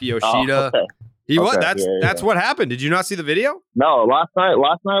Masataka Yoshida. Oh, okay. He was. Okay, That's what happened. Did you not see the video? No, last night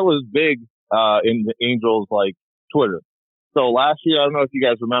was big in the Angels like Twitter. So last year, I don't know if you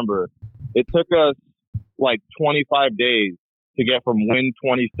guys remember, it took us like 25 days to get from win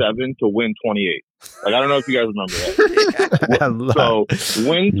 27 to win 28. Like, I don't know if you guys remember that. So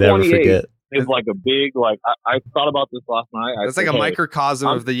win 28 is like a big, like, I thought about this last night. It's like a microcosm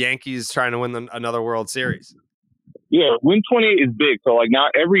of the Yankees trying to win another World Series. Yeah, win 28 is big. So, like, now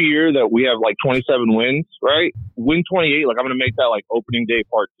every year that we have, like, 27 wins, right? Win 28, like, I'm going to make that, like, opening day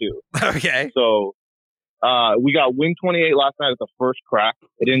part 2. Okay. So, we got win 28 last night at the first crack.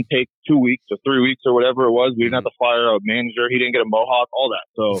 It didn't take 2 weeks or 3 weeks or whatever it was. We didn't have to fire a manager. He didn't get a mohawk, all that.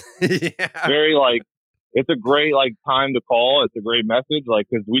 So, very, like, it's a great, like, time to call. It's a great message, like,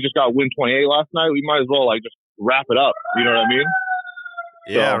 because we just got win 28 last night. We might as well, like, just wrap it up. You know what I mean?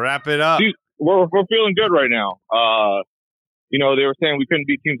 Yeah, So, wrap it up. We're feeling good right now. You know, they were saying we couldn't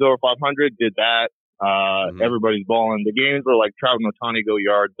beat teams over 500. Did that. Everybody's balling. The games were like Trout and Ohtani go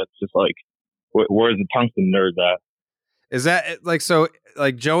yards. That's just like, where's the tungsten nerds at? Is that like, so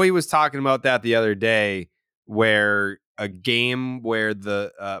like Joey was talking about that the other day, where a game where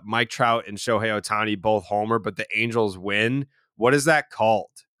the Mike Trout and Shohei Ohtani both homer, but the Angels win. What is that called?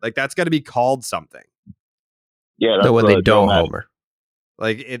 Like, that's got to be called something. Yeah. That's when they don't homer.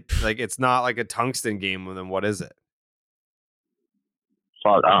 It's not like a tungsten game. Then what is it?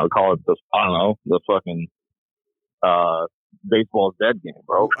 Fuck, I don't call it the. I don't know, the fucking baseball's dead game,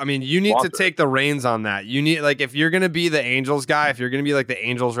 bro. I mean, you need to take the reins on that. You need, like, if you're gonna be the Angels guy, if you're gonna be like the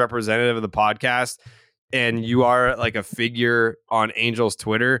Angels representative of the podcast, and you are like a figure on Angels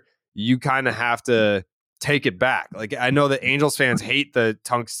Twitter, you kind of have to take it back. Like, I know that Angels fans hate the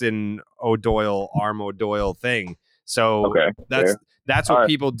tungsten arm O'Doyle thing. So that's what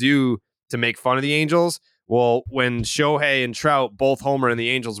people do to make fun of the Angels. Well, when Shohei and Trout both homer and the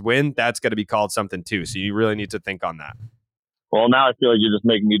Angels win, that's got to be called something too. So you really need to think on that. Well, now I feel like you're just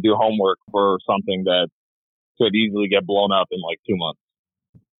making me do homework for something that could easily get blown up in like 2 months.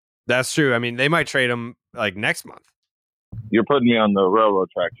 That's true. I mean, they might trade him like next month. You're putting me on the railroad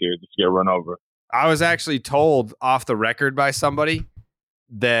track here just to get run over. I was actually told off the record by somebody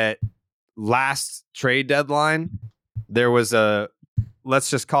that last trade deadline, there was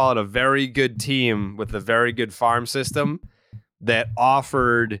let's just call it a very good team with a very good farm system that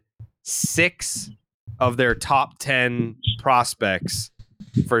offered 6 of their top 10 prospects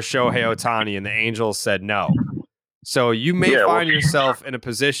for Shohei Ohtani, and the Angels said no. So you may find yourself in a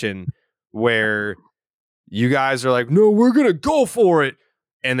position where you guys are like, no, we're going to go for it.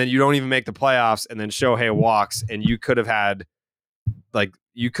 And then you don't even make the playoffs, and then Shohei walks, and you could have had, like,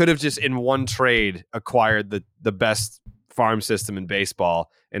 you could have just in one trade acquired the best farm system in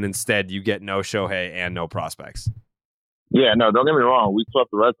baseball, and instead you get no Shohei and no prospects. Yeah, no, don't get me wrong. We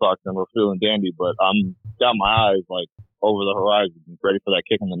swept the Red Sox and we're feeling dandy, but I'm got my eyes like over the horizon, ready for that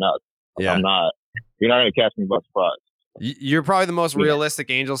kick in the nuts. Yeah. You're not going to catch me by surprise. You're probably the most realistic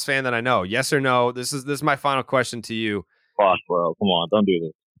Angels fan that I know. Yes or no? This is my final question to you. Fuck, bro. Come on. Don't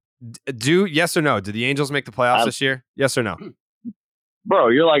do this. Yes or no? Did the Angels make the playoffs this year? Yes or no? Bro,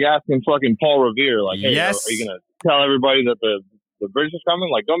 you're like asking fucking Paul Revere. Like, hey, yes. Are you going to tell everybody that the British is coming?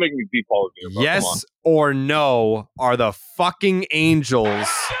 Like, don't make me beat Paul Revere, bro. Yes or no? Are the fucking Angels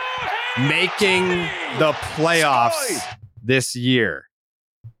making the playoffs this year?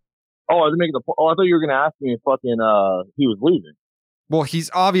 Oh, are they making I thought you were going to ask me if fucking he was leaving. Well, he's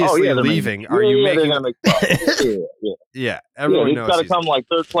obviously leaving. Are you making? They're gonna make yeah, everyone knows. He's got to come like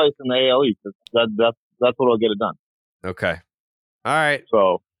third place in the AL East. That's what'll get it done. Okay. All right.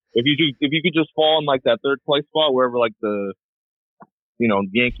 So if you could just fall in like that third place spot, wherever like the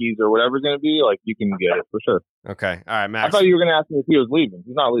Yankees or whatever's gonna be, like you can get it for sure. Okay. All right, Max. I thought you were gonna ask me if he was leaving.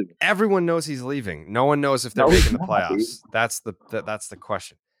 He's not leaving. Everyone knows he's leaving. No one knows if they're making the playoffs. That's the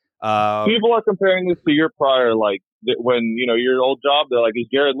question. People are comparing this to your prior, like when your old job. They're like, "Is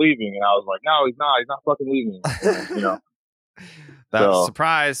Garrett leaving?" And I was like, "No, he's not. He's not fucking leaving." That's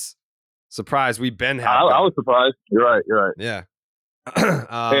surprise. We've been having. I was surprised. You're right. Yeah.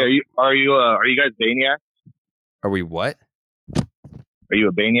 Hey, are you guys Baniacs? Are we what? Are you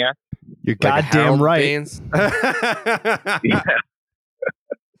a Baniac? You're goddamn right. Yeah.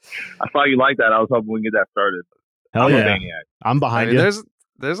 I thought you liked that. I was hoping we can get that started. Hell I'm yeah. a Baniac. I'm behind you.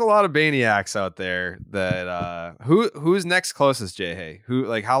 There's a lot of Baniacs out there that who's next closest, Jay?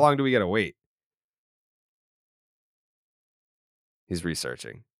 How long do we gotta wait? He's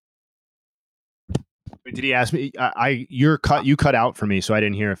researching. Did he ask me? You cut out for me, so I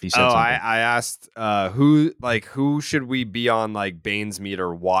didn't hear if he said something. I asked who should we be on like Bane's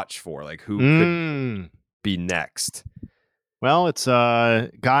meter watch for? Like who could be next? Well, it's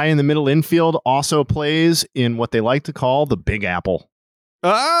a guy in the middle infield, also plays in what they like to call the Big Apple.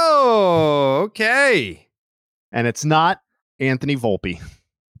 Oh, okay. And it's not Anthony Volpe.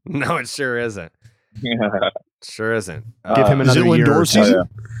 No, it sure isn't. Sure isn't. Give him another year. Lindor season?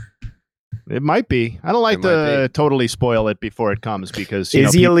 It might be. I don't like to totally spoil it before it comes because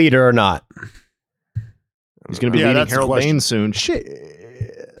is he a leader or not? He's going to be leading Harold Baines soon. Shit.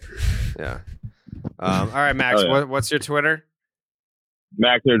 Yeah. All right, Max. What's your Twitter?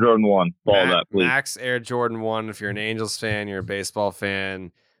 Max Air Jordan 1. Follow that, please. Max Air Jordan 1. If you're an Angels fan, you're a baseball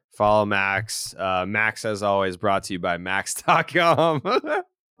fan, follow Max. Max, as always, brought to you by Max.com. I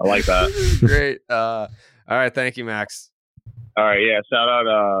like that. Great. All right. Thank you, Max. All right. Yeah. Shout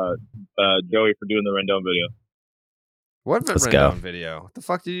out Joey for doing the Rendon video. What Rendon video? What the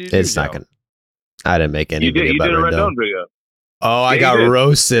fuck did you do? It's not going to. I didn't make any video about Rendon. You did a Rendon Rendon. video. Oh, I got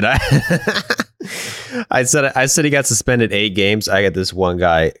roasted. I said he got suspended 8 games. I got this one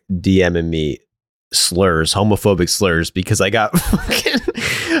guy DMing me slurs, homophobic slurs, because I got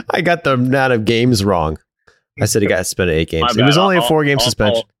the amount of games wrong. I said he got suspended 8 games. It was only a 4-game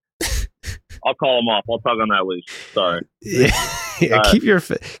suspension. I'll call him off. I'll talk on that leash. Sorry. Yeah,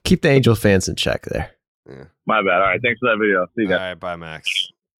 keep the Angel fans in check there. Yeah. My bad. All right. Thanks for that video. See you guys. All right. Bye,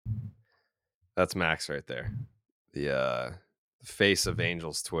 Max. That's Max right there. The face of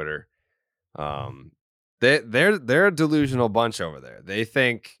Angels Twitter. They're a delusional bunch over there. They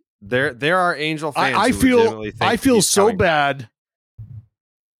think there are Angel fans. I feel so bad.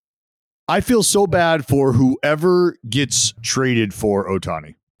 I feel so bad for whoever gets traded for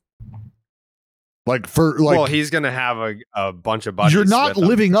Ohtani. Well, he's gonna have a bunch of buddies. You're not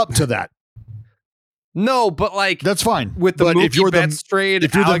living up to that. No, but that's fine. With the Mookie Betts trade,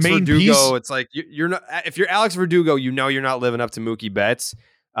 if you're Alex the main Verdugo, piece, it's like you're not. If you're Alex Verdugo, you know you're not living up to Mookie Betts.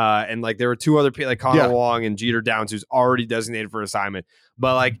 And there were 2 other people like Connor Wong and Jeter Downs, who's already designated for assignment.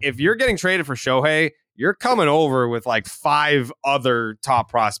 But if you're getting traded for Shohei, you're coming over with 5 other top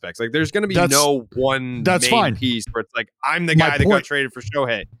prospects. There's going to be no one main piece where it's I'm the guy that got traded for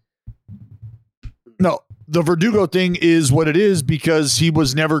Shohei. No, the Verdugo thing is what it is because he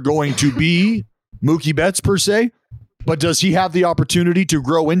was never going to be Mookie Betts per se. But does he have the opportunity to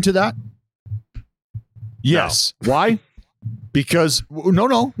grow into that? Yes. No. Why? Because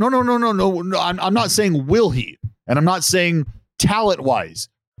no. I'm not saying will he, and I'm not saying talent wise.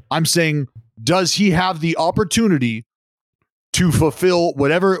 I'm saying does he have the opportunity to fulfill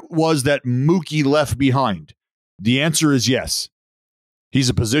whatever it was that Mookie left behind? The answer is yes. He's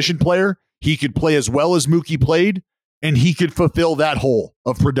a position player. He could play as well as Mookie played, and he could fulfill that hole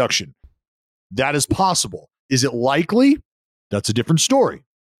of production. That is possible. Is it likely? That's a different story.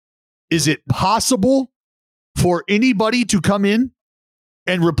 Is it possible for anybody to come in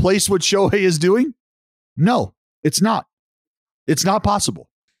and replace what Shohei is doing? No, it's not. It's not possible.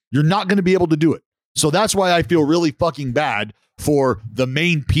 You're not going to be able to do it. So that's why I feel really fucking bad for the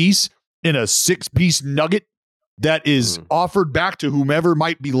main piece in a 6-piece nugget that is offered back to whomever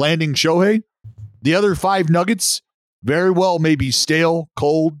might be landing Shohei. The other 5 nuggets very well may be stale,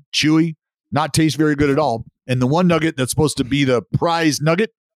 cold, chewy, not taste very good at all. And the one nugget that's supposed to be the prize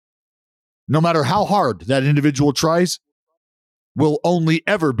nugget, no matter how hard that individual tries, will only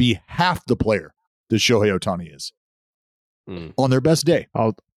ever be half the player that Shohei Ohtani is on their best day.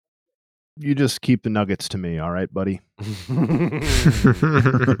 You just keep the nuggets to me, all right, buddy?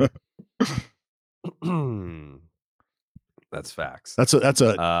 That's facts. That's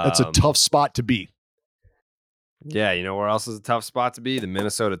a tough spot to be. Yeah, you know where else is a tough spot to be? The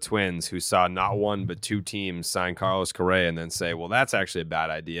Minnesota Twins, who saw not 1 but 2 teams sign Carlos Correa and then say, well, that's actually a bad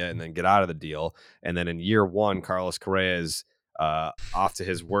idea, and then get out of the deal. And then in year 1, Carlos Correa is off to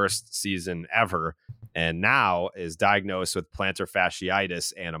his worst season ever, and now is diagnosed with plantar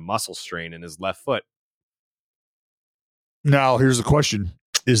fasciitis and a muscle strain in his left foot. Now, here's the question.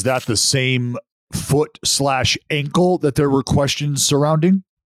 Is that the same foot/ankle that there were questions surrounding?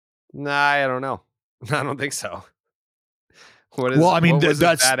 Nah, I don't know. I don't think so. What is? Well, I mean, that's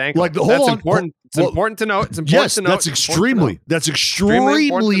bad ankle. That's important. It's important to know. It's important yes, to know. That's extremely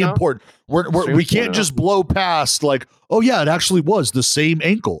important. We can't just blow past oh yeah, it actually was the same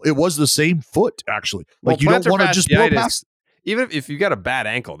ankle. It was the same foot, actually. You don't want to just blow past. Even if you got a bad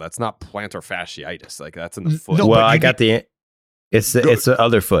ankle, that's not plantar fasciitis. That's in the foot. No, well, I got it's the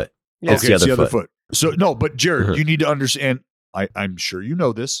other foot. Yeah. Okay, it's the other foot. So no, but Jared, you need to understand. I'm sure you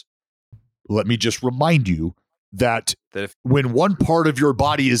know this. Let me just remind you that when one part of your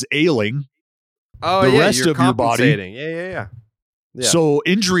body is ailing, the rest of your body. Yeah. So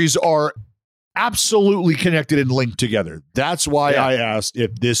injuries are absolutely connected and linked together. That's why I asked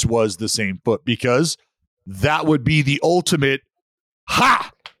if this was the same foot, because that would be the ultimate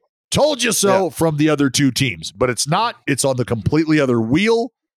told you so from the other two teams. But it's not. It's on the completely other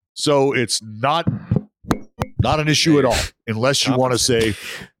wheel, so it's not an issue at all, unless you want to say,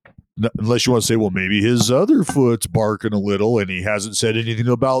 well, maybe his other foot's barking a little and he hasn't said anything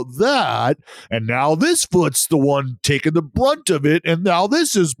about that. And now this foot's the one taking the brunt of it. And now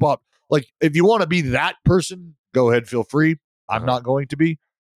this is pop. Like, if you want to be that person, go ahead, feel free. I'm not going to be.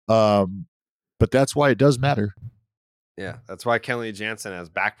 But that's why it does matter. Yeah. That's why Kenley Jansen has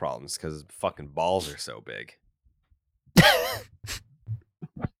back problems, because his fucking balls are so big.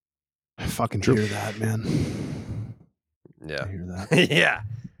 I fucking hear that, man. Yeah. I hear that. Yeah.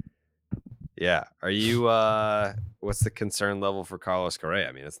 Yeah. Are you what's the concern level for Carlos Correa?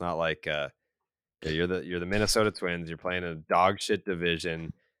 I mean, it's not like you're the Minnesota Twins, you're playing a dog shit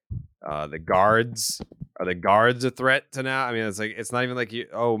division. Are the guards a threat to now? I mean, it's not even like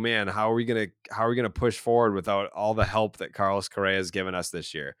oh man, how are we gonna push forward without all the help that Carlos Correa has given us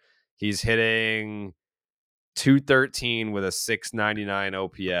this year? He's hitting .213 with a .699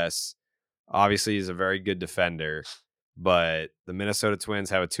 OPS. Obviously, he's a very good defender. But the Minnesota Twins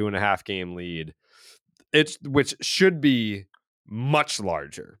have a 2.5 game lead, which should be much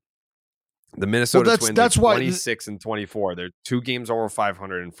larger. The Minnesota Twins are 26 and 24. They're 2 games over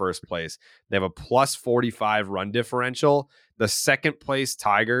 500 in first place. They have a plus 45 run differential. The second place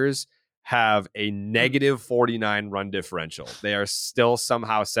Tigers have a negative 49 run differential. They are still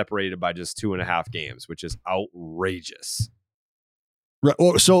somehow separated by just 2.5 games, which is outrageous. Right.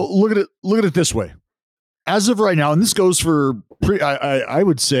 Well, so look at it this way. As of right now, and this goes for I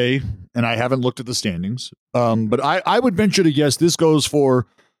would say, and I haven't looked at the standings, but I would venture to guess this goes for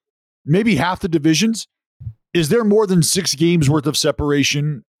maybe half the divisions. Is there more than 6 games worth of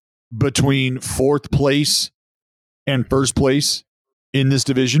separation between 4th place and 1st place in this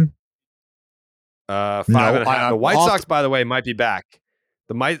division? 5.5. The White Sox, by the way, might be back.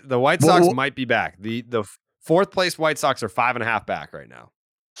 The White Sox might be back. The 4th place White Sox are 5.5 back right now.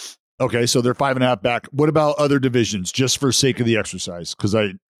 Okay, so they're 5.5 back. What about other divisions, just for sake of the exercise? Because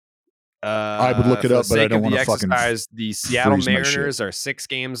I would look it up, but I don't want to fucking. The Seattle Mariners are 6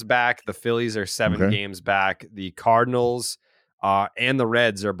 games back. The Phillies are 7 games back. The Cardinals and the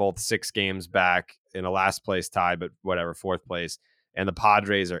Reds are both 6 games back in a last place tie, but whatever, 4th place. And the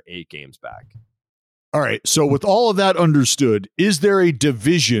Padres are 8 games back. All right. So with all of that understood, is there a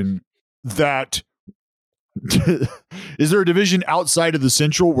division that? Is there a division outside of the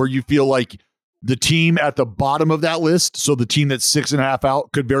Central where you feel like the team at the bottom of that list, so the team that's 6.5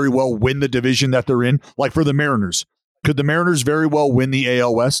 out, could very well win the division that they're in? Like for the Mariners, could the Mariners very well win the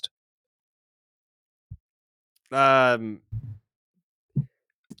AL West? I mean,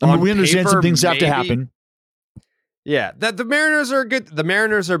 we understand some things have to happen. Yeah, that the Mariners are good. The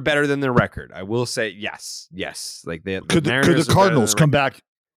Mariners are better than their record. I will say yes. Like could the Cardinals come back?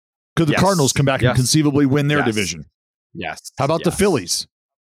 Could the Cardinals come back and conceivably win their division? Yes. How about the Phillies?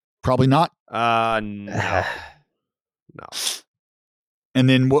 Probably not. No. And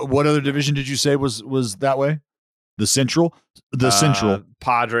then what other division did you say was that way? The Central? The Central.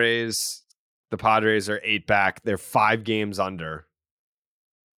 Padres. The Padres are 8 back. They're 5 games under.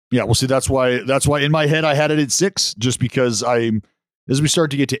 Yeah, well, see, that's why in my head I had it at 6, just because as we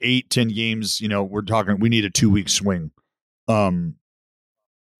start to get to 8-10 games, we need a 2-week swing.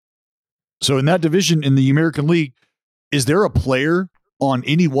 So in that division in the American League, is there a player on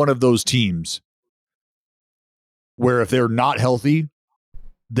any one of those teams where if they're not healthy,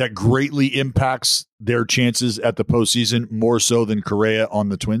 that greatly impacts their chances at the postseason more so than Correa on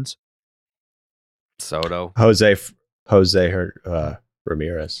the Twins? Soto. Jose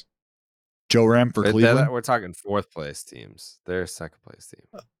Ramirez. Joe Ram for Cleveland? We're talking 4th place teams. They're 2nd place team.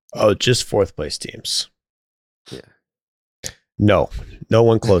 Oh, just 4th place teams. Yeah. No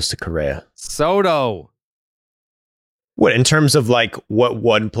one close to Correa. Soto. What, in terms of like what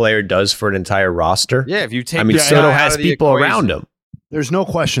one player does for an entire roster? Yeah, if you take, Soto has people around him. There's no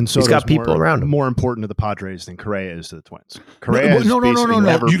question. Soto's He's got people around him. More important to the Padres than Correa is to the Twins. Correa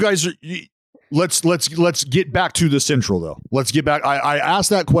no. You guys are. Let's get back to the Central though. Let's get back. I asked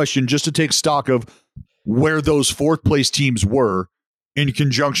that question just to take stock of where those 4th place teams were in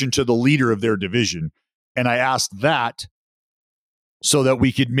conjunction to the leader of their division, and I asked that so that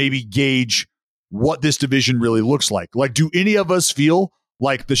we could maybe gauge what this division really looks like. Like, do any of us feel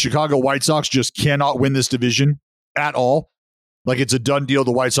like the Chicago White Sox just cannot win this division at all? Like it's a done deal.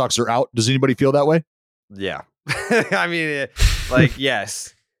 The White Sox are out. Does anybody feel that way? Yeah. I mean,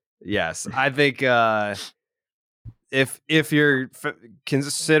 yes. Yes, I think if you're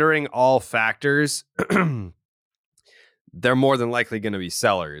considering all factors, they're more than likely going to be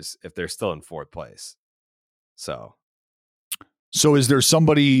sellers if they're still in fourth place. So is there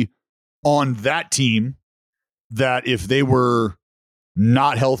somebody on that team that if they were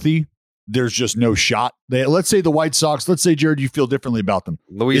not healthy, there's just no shot? Let's say the White Sox. Let's say, Jared, you feel differently about them.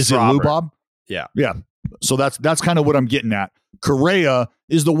 Luis Is Robert. it Lou Bob? Yeah. So that's kind of what I'm getting at. Correa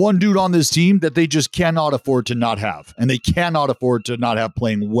is the one dude on this team that they just cannot afford to not have, and they cannot afford to not have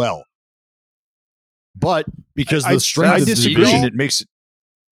playing well. But because the strength of the division, it makes it.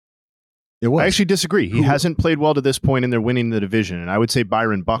 It was. I actually disagree. He hasn't played well to this point, and they're winning the division. And I would say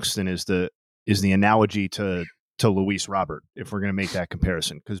Byron Buxton is the analogy to Luis Robert, if we're going to make that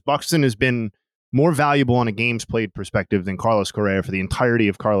comparison, because Buxton has been more valuable on a games played perspective than Carlos Correa for the entirety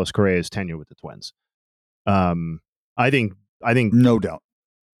of Carlos Correa's tenure with the Twins. I think no doubt.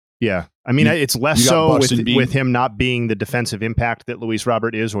 Yeah. I mean, it's less so with him not being the defensive impact that Luis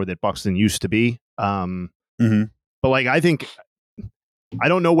Robert is, or that Buxton used to be. But like, I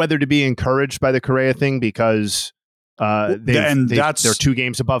don't know whether to be encouraged by the Correa thing, because they're 2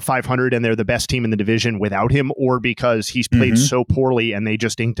 games above 500 and they're the best team in the division without him, or because he's played so poorly and they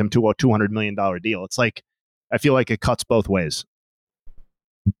just inked him to a $200 million deal. It's like, I feel like it cuts both ways.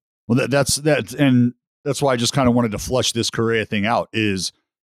 Well, that's why I just kind of wanted to flush this Correa thing out, is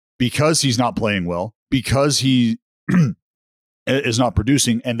because he's not playing well, because he is not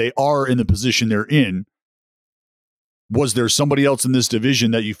producing, and they are in the position they're in. Was there somebody else in this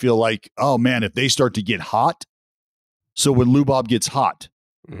division that you feel like, oh man, if they start to get hot? So when Lou Bob gets hot,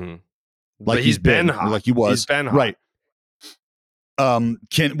 like he's been hot, like he was, he's been hot. Right?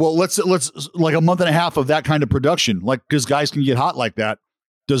 Let's like a month and a half of that kind of production, like, because guys can get hot like that.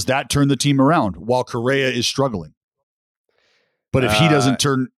 Does that turn the team around while Correa is struggling? But if he doesn't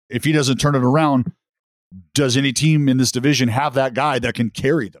turn it around, does any team in this division have that guy that can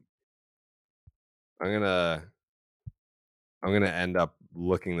carry them? I'm gonna end up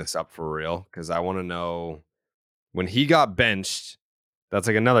looking this up for real, because I want to know when he got benched. That's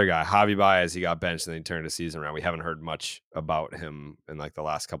like another guy, Javi Baez. He got benched and then he turned the season around. We haven't heard much about him in like the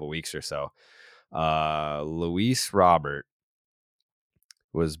last couple weeks or so. Luis Robert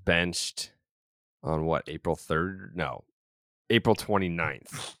was benched on what, April 3rd? No, April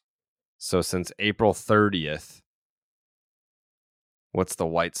 29th. So since April 30th, what's the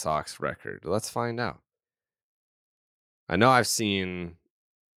White Sox record? Let's find out. I know I think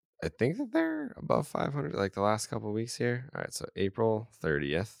that they're above 500 like the last couple of weeks here. All right, so April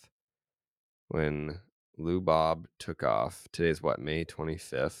 30th, when Lou Bob took off. Today's what, May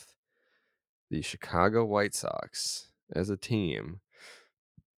 25th. The Chicago White Sox as a team,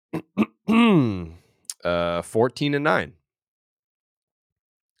 14-9.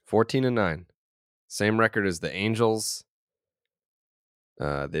 14-9. Same record as the Angels.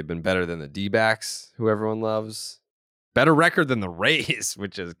 They've been better than the D-backs, who everyone loves. Better record than the Rays,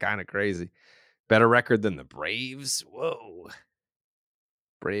 which is kind of crazy. Better record than the Braves. Whoa.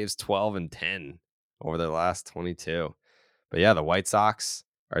 Braves 12-10 over their last 22. But yeah, the White Sox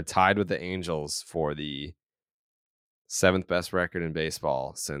are tied with the Angels for the 7th best record in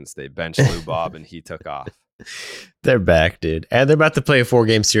baseball since they benched Lou Bob and he took off. They're back, dude. And they're about to play a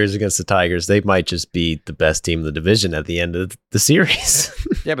 4-game series against the Tigers. They might just be the best team in the division at the end of the series.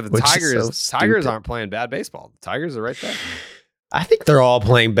 Yeah, but the Tigers aren't playing bad baseball. The Tigers are right there. I think they're all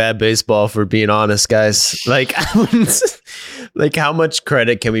playing bad baseball, for being honest, guys. Like, like, how much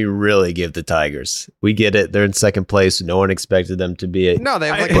credit can we really give the Tigers? We get it. They're in second place. No one expected them to be it. No, they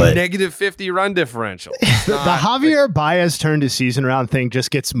have like a negative 50 run differential. The Javier Baez turned his season around thing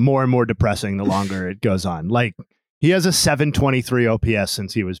just gets more and more depressing the longer it goes on. Like, he has a 723 OPS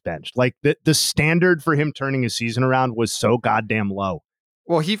since he was benched. Like, the standard for him turning his season around was so goddamn low.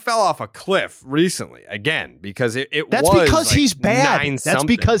 Well, he fell off a cliff recently again because That's was because like he's bad. That's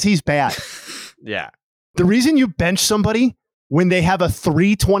because he's bad. Yeah. The reason you bench somebody when they have a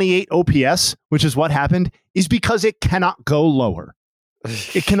 328 OPS, which is what happened, is because it cannot go lower.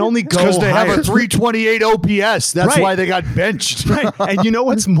 It can only go because they higher. have a 328 OPS. That's right. why they got benched. Right. And you know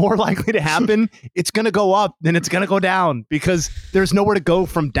what's more likely to happen? It's going to go up, then it's going to go down, because there's nowhere to go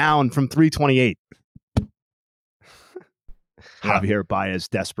from down from 328. Javier Baez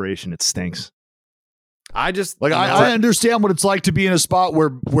desperation. It stinks. I just like I understand what it's like to be in a spot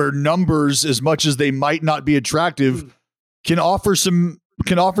where numbers, as much as they might not be attractive, can offer some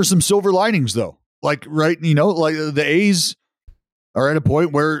silver linings though. Like, right, like the A's are at a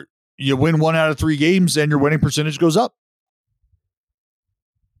point where you win 1 out of 3 games and your winning percentage goes up.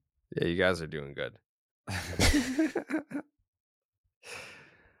 Yeah, you guys are doing good.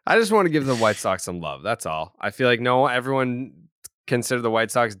 I just want to give the White Sox some love. That's all. I feel like everyone consider the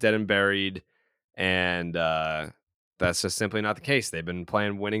White Sox dead and buried, and that's just simply not the case. They've been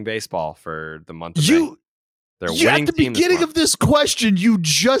playing winning baseball for the month of May. At the beginning of this question, you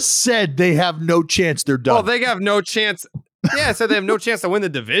just said they have no chance. They're done. Well, they have no chance. Yeah, so they have no chance to win the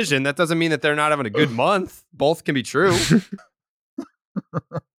division. That doesn't mean that they're not having a good month. Both can be true.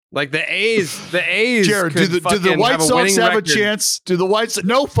 Like the A's, Jared, do the White Sox have a chance? Do the White Sox?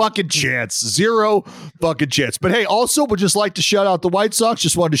 No fucking chance. Zero fucking chance. But hey, also would just like to shout out the White Sox.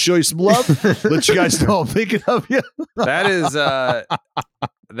 Just wanted to show you some love. Let you guys know I'm thinking of you. That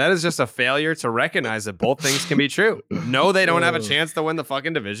is just a failure to recognize that both things can be true. No, they don't have a chance to win the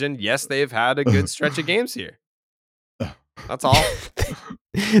fucking division. Yes, they've had a good stretch of games here. That's all.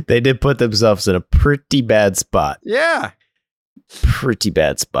 They did put themselves in a pretty bad spot. Yeah. Pretty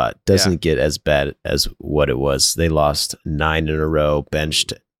bad spot. Doesn't get as bad as what it was. They lost 9 in a row,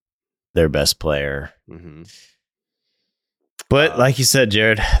 benched their best player. Mm-hmm. But like you said,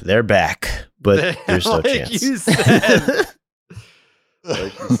 Jared, they're back. But there's no chance. You said.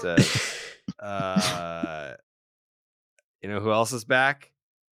 Like you said. You know who else is back?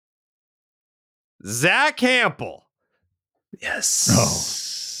 Zach Hampel. Yes.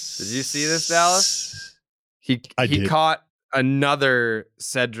 Oh. Did you see this, Dallas? He caught another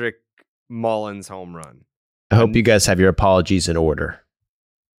Cedric Mullins home run. I hope you guys have your apologies in order.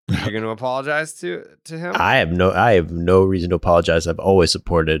 You're going to apologize to him? I have no reason to apologize. I've always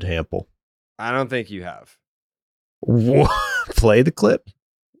supported Hampel. I don't think you have. What? Play the clip.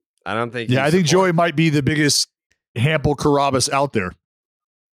 I don't think. Yeah, I think Joey might be the biggest Hampel Carabas out there.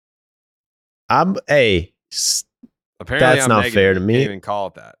 Apparently, that's I'm not negative. fair to me. You can't even call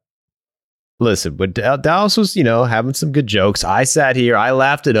it that. Listen, but Dallas was, having some good jokes. I sat here, I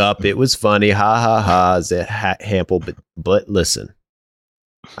laughed it up. It was funny. Ha ha ha. Hampel, but listen,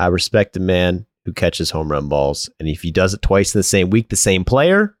 I respect the man who catches home run balls, and if he does it twice in the same week, the same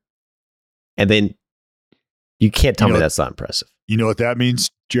player, and then you can't tell me that's not impressive. You know what that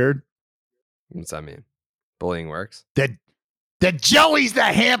means, Jared? What's that mean? Bullying works. That Joey's the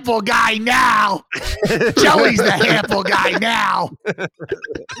Hampel guy now. Joey's the Hampel guy now.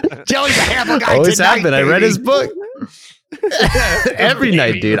 Joey's the Hampel guy always tonight, happened. I read his book. Every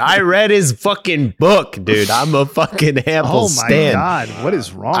night, dude. I read his fucking book, dude. I'm a fucking Hampel stan. Oh my God. What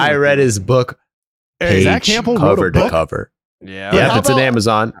is wrong? I read his book page, Zach Hampel cover wrote a book? to cover. Yeah. Yeah, it's an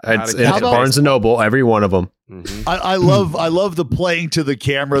Amazon. It's Barnes and Noble, every one of them. Mm-hmm. I love the playing to the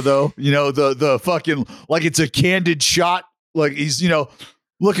camera though. The fucking like it's a candid shot. Like he's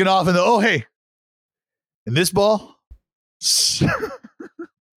looking off and hey, and this ball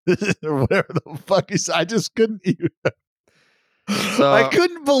or whatever the fuck is. I just couldn't even. So, I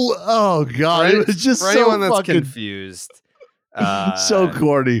couldn't believe. Oh god, it was just for so anyone that's fucking confused. So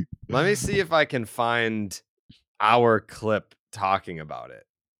corny. Let me see if I can find our clip talking about it.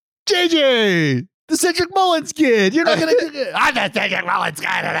 JJ, the Cedric Mullins kid. You're not gonna. I'm the Cedric Mullins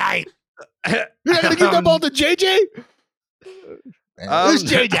guy tonight. You're not gonna give that ball to JJ. Who's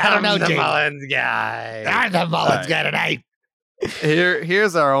JJ? I don't know. The JJ. Mullins guy. I'm the Mullins guy tonight.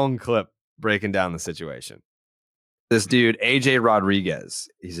 Here's our own clip breaking down the situation. This dude, AJ Rodriguez,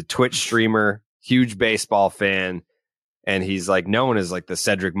 he's a Twitch streamer, huge baseball fan, and he's like known as like the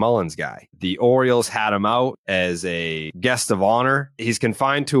Cedric Mullins guy. The Orioles had him out as a guest of honor. He's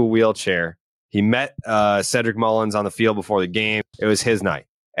confined to a wheelchair. He met Cedric Mullins on the field before the game. It was his night.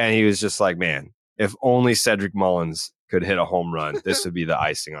 And he was just like, man, if only Cedric Mullins could hit a home run, this would be the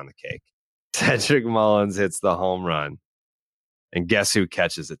icing on the cake. Cedric Mullins hits the home run. And guess who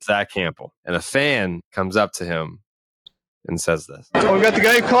catches it? Zach Hampel. And a fan comes up to him and says this. Oh, we got the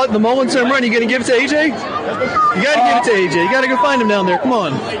guy who caught the Mullins home run. You going to give it to AJ? You got to give it to AJ. You got to go find him down there. Come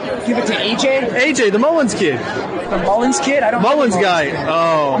on. Give it to AJ? AJ, the Mullins kid. The Mullins kid? I don't Mullins guy.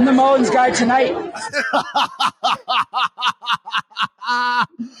 Oh. I'm the Mullins guy tonight.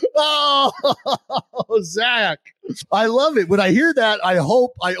 Oh, Zach. I love it. When I hear that, I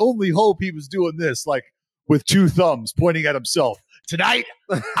only hope he was doing this, like with two thumbs pointing at himself. Tonight,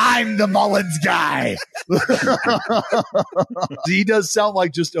 I'm the Mullins guy. He does sound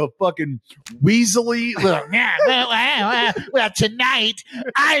like just a fucking weaselly. Well, tonight,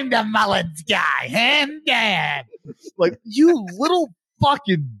 I'm the Mullins guy. And Dad. Like, you little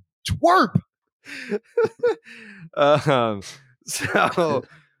fucking twerp. So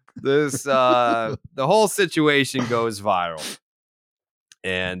this the whole situation goes viral,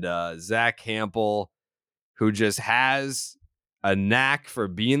 and Zach Hampel, who just has a knack for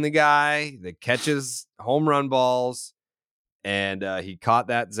being the guy that catches home run balls, and he caught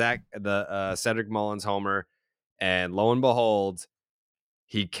that Cedric Mullins homer, and lo and behold,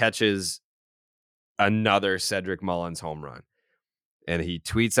 he catches another Cedric Mullins home run. And he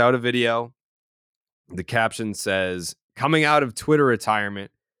tweets out a video. The caption says, "Coming out of Twitter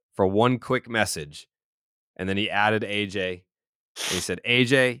retirement for one quick message." And then he added AJ. And he said,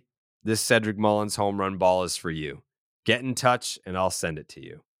 "AJ, this Cedric Mullins home run ball is for you. Get in touch and I'll send it to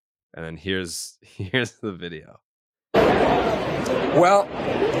you." And then here's the video. Well,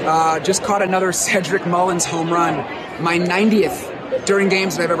 just caught another Cedric Mullins home run, my 90th during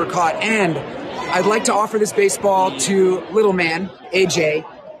games that I've ever caught. And I'd like to offer this baseball to little man, AJ.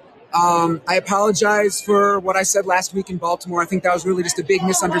 I apologize for what I said last week in Baltimore. I think that was really just a big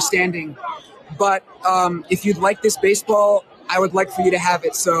misunderstanding. But if you'd like this baseball, I would like for you to have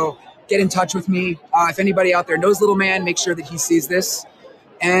it. So get in touch with me. If anybody out there knows little man, make sure that he sees this.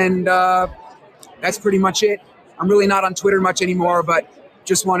 And that's pretty much it. I'm really not on Twitter much anymore, but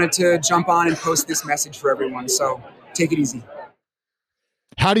just wanted to jump on and post this message for everyone. So take it easy.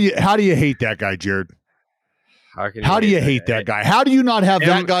 How do you hate that guy, Jared? How do you hate that guy? How do you not have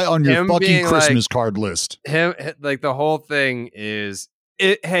that guy on your fucking Christmas card list? Him, like the whole thing is,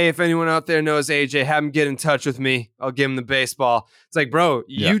 hey, if anyone out there knows AJ, have him get in touch with me. I'll give him the baseball. It's like, bro,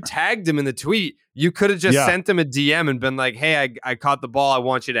 you tagged him in the tweet. You could have just sent him a DM and been like, hey, I caught the ball. I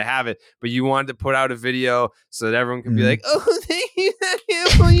want you to have it. But you wanted to put out a video so that everyone can be like, oh, thank you, Zach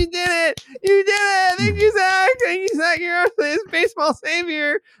Campbell. You did it. You did it. Thank you, Zach. Thank you, Zach. You're this baseball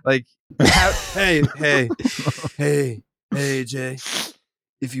savior. Like, hey, AJ,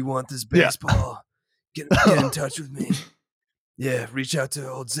 if you want this baseball, get in touch with me. Yeah, reach out to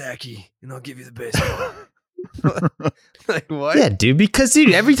old Zachy, and I'll give you the baseball. Like, what? Yeah, dude, because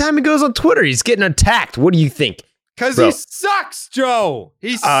every time he goes on Twitter, he's getting attacked. What do you think? Because he sucks, Joe.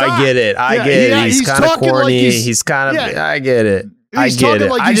 He sucks. I get it. I get it. He's kind of corny. Like he's kind of. I get it. I get it.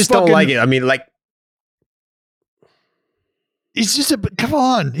 Like I just don't like it. I mean, like, he's just a. Come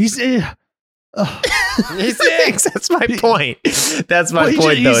on. He's. That's my point. That's my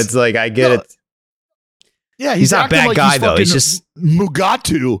point, though. It's like I get it. Yeah, he's not a bad guy, though. He's just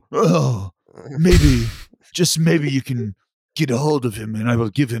Mugatu. Oh, maybe you can get a hold of him, and I will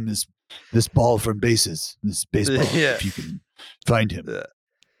give him this ball from bases, this baseball, if you can find him.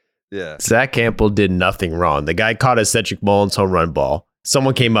 Yeah. Zach Campbell did nothing wrong. The guy caught a Cedric Mullins home run ball.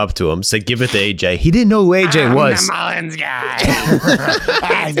 Someone came up to him, said, "Give it to AJ." He didn't know who AJ was. The Mullins guy.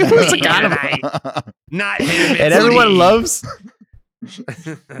 It was a guy. Not him. And everyone loves.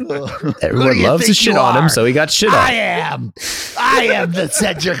 Everyone loves to shit on him, so he got shit on. I am the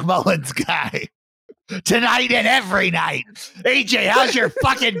Cedric Mullins guy. Tonight and every night. AJ, how's your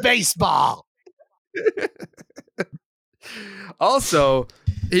fucking baseball? Also,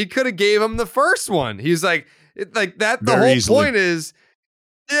 he could have gave him the first one. He's like that. The Very whole easily. Point is,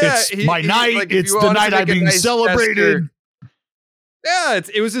 it's my night. Like, it's the night I'm being celebrated. Yeah,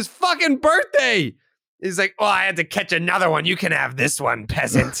 it was his fucking birthday. He's like, well, I had to catch another one. You can have this one,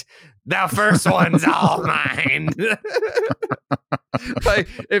 peasant. The first one's all mine. Like,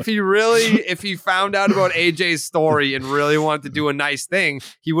 if he found out about AJ's story and really wanted to do a nice thing,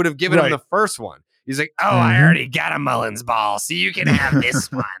 he would have given him the first one. He's like, oh, I already got a Mullins ball, so you can have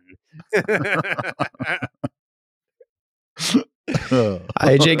this one.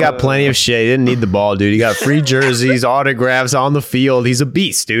 AJ got plenty of shit. He didn't need the ball, dude. He got free jerseys, autographs on the field. He's a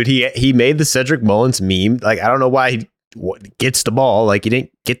beast, dude. He made the Cedric Mullins meme. Like, I don't know why he gets the ball. Like, he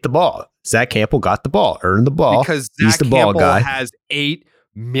didn't get the ball. Zach Campbell got the ball, earned the ball. Because he's the ball guy. Has 8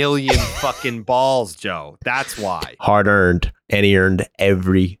 million fucking balls, Joe. That's why. Hard earned, and he earned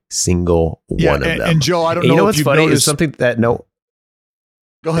every single one of them. And Joe, I don't know. You know if what's you've funny noticed- is something that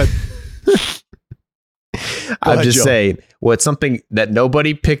Go ahead. I'm just saying, what's something that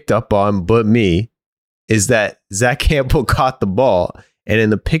nobody picked up on but me is that Zach Campbell caught the ball, and in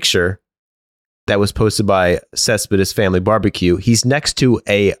the picture that was posted by Cespedes Family Barbecue, he's next to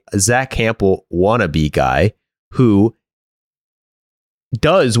a Zach Campbell wannabe guy who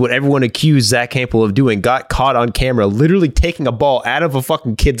does what everyone accused Zach Campbell of doing, got caught on camera, literally taking a ball out of a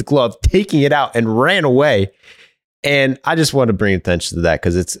fucking kid's glove, taking it out, and ran away. And I just want to bring attention to that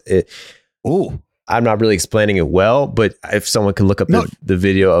because I'm not really explaining it well, but if someone can look up the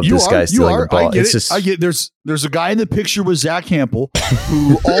video of this guy stealing the ball, I get there's a guy in the picture with Zach Campbell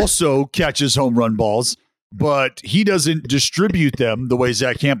who also catches home run balls, but he doesn't distribute them the way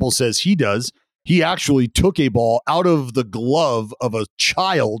Zach Campbell says he does. He actually took a ball out of the glove of a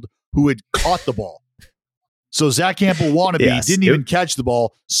child who had caught the ball. So Zach Campbell wannabe didn't even catch the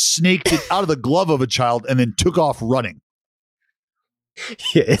ball, snaked it out of the glove of a child, and then took off running.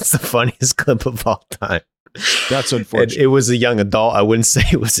 Yeah, it's the funniest clip of all time. That's unfortunate. It was a young adult. I wouldn't say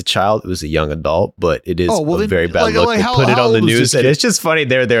it was a child. It was a young adult, but it is a very bad look to put it on the news. And it's just funny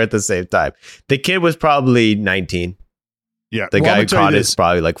they're there at the same time. The kid was probably 19. Yeah. The guy who caught it is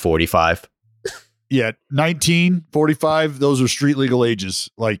probably like 45. Yeah. 19, 45. Those are street legal ages.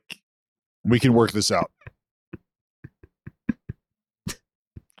 Like, we can work this out.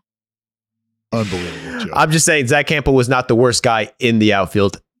 Unbelievable, Joe. I'm just saying Zach Campbell was not the worst guy in the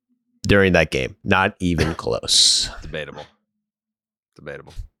outfield during that game. Not even close. Debatable.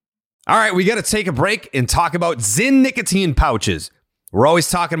 All right, we got to take a break and talk about Zyn nicotine pouches. We're always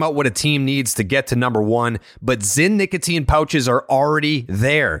talking about what a team needs to get to number one, but Zyn nicotine pouches are already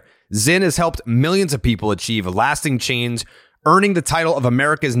there. Zyn has helped millions of people achieve lasting change, earning the title of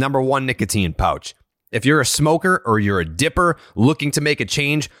America's number one nicotine pouch. If you're a smoker or you're a dipper looking to make a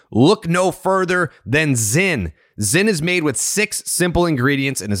change, look no further than Zyn. Zyn is made with 6 simple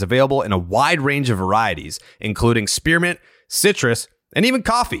ingredients and is available in a wide range of varieties, including spearmint, citrus, and even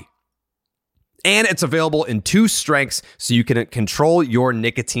coffee. And it's available in 2 strengths so you can control your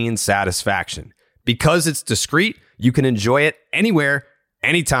nicotine satisfaction. Because it's discreet, you can enjoy it anywhere,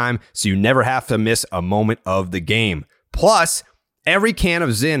 anytime, so you never have to miss a moment of the game. Plus, every can of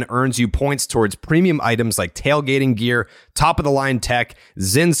Zyn earns you points towards premium items like tailgating gear, top-of-the-line tech,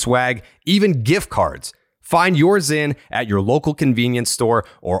 Zyn swag, even gift cards. Find your Zyn at your local convenience store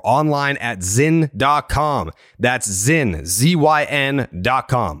or online at Zyn.com. That's Zyn,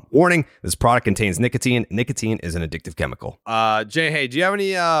 Z-Y-N.com. Warning, this product contains nicotine. Nicotine is an addictive chemical. Jay, hey, do you have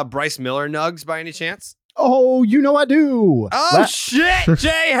any Bryce Miller nugs by any chance? Oh, you know I do. Oh, shit,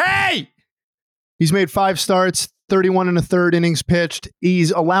 Jay, hey! He's made 5 starts, 31 and a third innings pitched.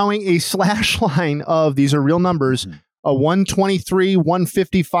 He's allowing a slash line of, these are real numbers, a 123,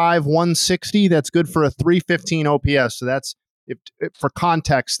 155, 160. That's good for a 315 OPS. So that's, if for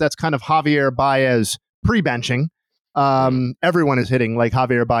context, that's kind of Javier Baez pre-benching. Everyone is hitting like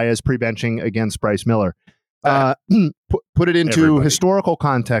Javier Baez pre-benching against Bryce Miller. Put it into historical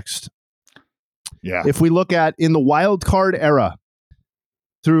context. Yeah. If we look at in the wild card era,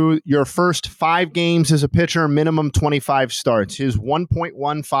 through your first 5 games as a pitcher, minimum 25 starts, his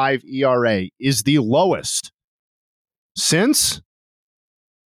 1.15 ERA is the lowest since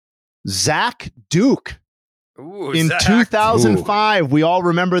Zach Duke. Ooh, in Zach. 2005. Ooh. We all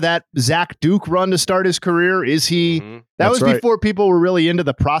remember that Zach Duke run to start his career. Is he? That That's was before people were really into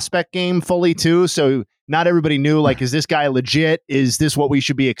the prospect game fully too. So not everybody knew, like, is this guy legit? Is this what we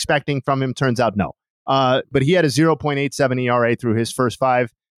should be expecting from him? Turns out no. But he had a 0.87 ERA through his first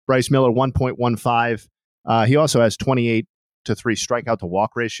 5. Bryce Miller, 1.15. He also has 28 to 3 strikeout to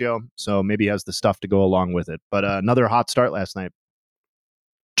walk ratio. So maybe he has the stuff to go along with it. But another hot start last night.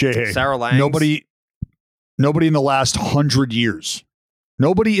 Jay, Sarah Langs. Nobody in the last 100 years,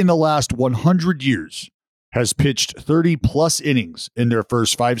 nobody in the last 100 years has pitched 30 plus innings in their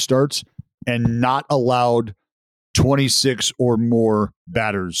first 5 starts and not allowed 26 or more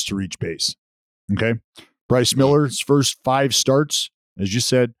batters to reach base. Okay. Bryce Miller's first 5 starts, as you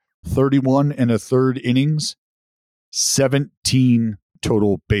said, 31 and a third innings, 17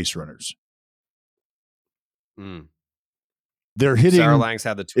 total base runners. They're hitting. Sarah Langs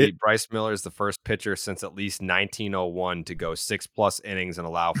had the tweet. Bryce Miller is the first pitcher since at least 1901 to go 6+ innings and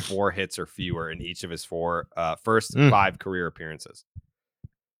allow 4 hits or fewer in each of his first 5 career appearances.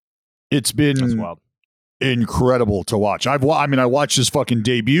 It's been incredible to watch. I watched his fucking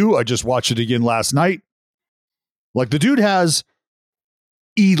debut. I just watched it again last night. Like, the dude has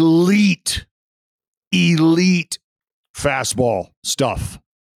elite fastball stuff.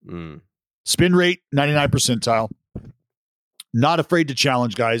 Spin rate, 99 percentile. Not afraid to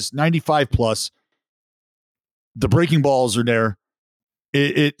challenge guys, 95 plus. The breaking balls are there.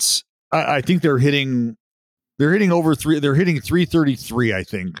 I think they're hitting over 3. They're hitting 333, I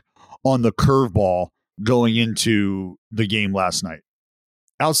think, on the curveball going into the game last night.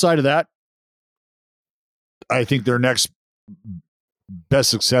 Outside of that, I think their next best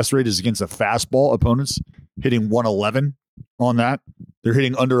success rate is against the fastball opponents, hitting 111 on that. They're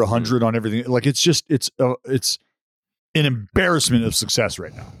hitting under 100 on everything. Like, it's an embarrassment of success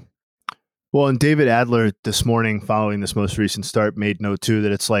right now. Well, and David Adler this morning, following this most recent start, made note too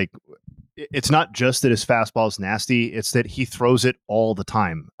that it's like, it's not just that his fastball is nasty; it's that he throws it all the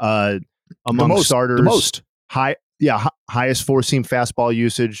time. Among starters, highest 4-seam fastball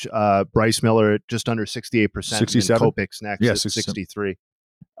usage. Bryce Miller at just under 68%. 67. Kopech's next at 63.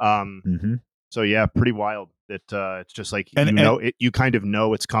 So yeah, pretty wild. That it's just like you kind of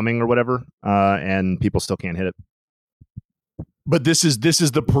know it's coming or whatever, and people still can't hit it. But this is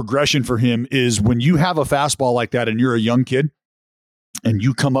the progression for him, is when you have a fastball like that and you're a young kid and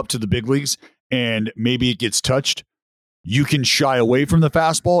you come up to the big leagues and maybe it gets touched, you can shy away from the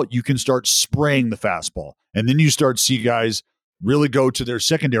fastball. You can start spraying the fastball. And then you start to see guys really go to their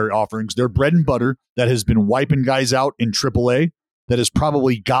secondary offerings, their bread and butter that has been wiping guys out in AAA, that has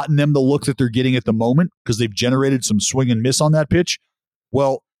probably gotten them the look that they're getting at the moment because they've generated some swing and miss on that pitch.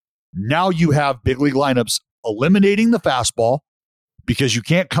 Well, now you have big league lineups eliminating the fastball because you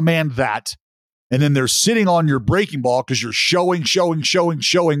can't command that. And then they're sitting on your breaking ball because you're showing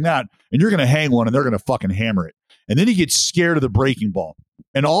that. And you're going to hang one and they're going to fucking hammer it. And then he gets scared of the breaking ball.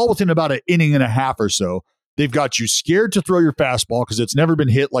 And all within about an inning and a half or so, they've got you scared to throw your fastball because it's never been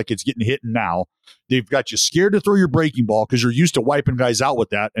hit like it's getting hit now. They've got you scared to throw your breaking ball because you're used to wiping guys out with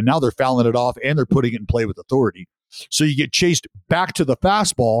that. And now they're fouling it off and they're putting it in play with authority. So you get chased back to the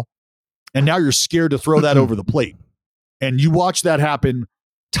fastball. And now you're scared to throw that over the plate. And you watch that happen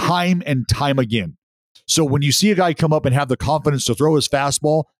time and time again. So when you see a guy come up and have the confidence to throw his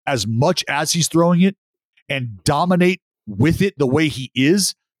fastball as much as he's throwing it and dominate with it the way he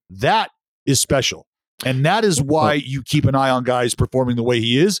is, that is special. And that is why you keep an eye on guys performing the way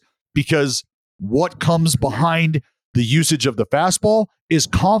he is, because what comes behind the usage of the fastball is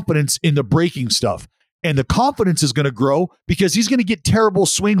confidence in the breaking stuff. And the confidence is going to grow because he's going to get terrible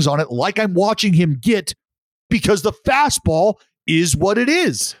swings on it like I'm watching him get because the fastball is what it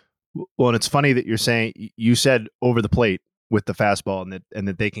is. Well, and it's funny that you said over the plate with the fastball and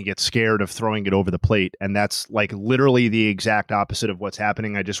that they can get scared of throwing it over the plate. And that's like literally the exact opposite of what's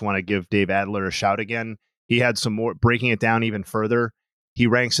happening. I just want to give Dave Adler a shout again. He had some more, breaking it down even further. He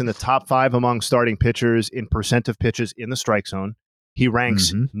ranks in the top 5 among starting pitchers in percent of pitches in the strike zone. He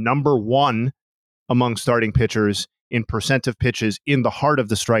ranks number 1 among starting pitchers in percent of pitches in the heart of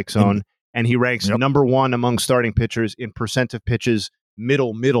the strike zone. And he ranks number 1 among starting pitchers in percent of pitches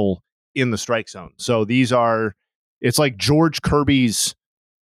middle in the strike zone. So it's like George Kirby's,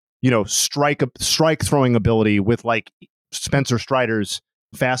 strike throwing ability with like Spencer Strider's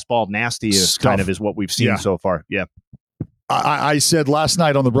fastball nasty kind of is what we've seen so far. Yeah. I said last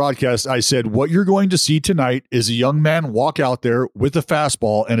night on the broadcast, I said, what you're going to see tonight is a young man walk out there with a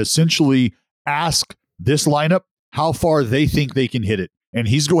fastball and essentially ask this lineup how far they think they can hit it. And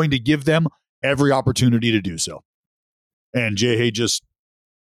he's going to give them every opportunity to do so. And Jay Hay just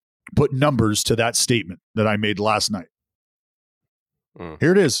put numbers to that statement that I made last night.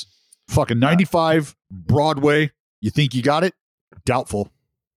 Here it is. Fucking 95 Broadway. You think you got it? Doubtful.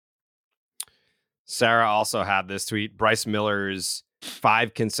 Sarah also had this tweet. Bryce Miller's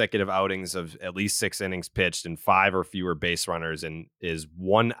 5 consecutive outings of at least 6 innings pitched and 5 or fewer base runners and is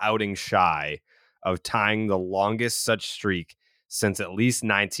 1 outing shy of tying the longest such streak since at least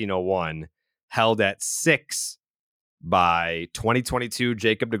 1901, held at 6 by 2022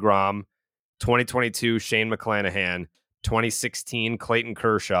 Jacob deGrom, 2022 Shane McClanahan, 2016 Clayton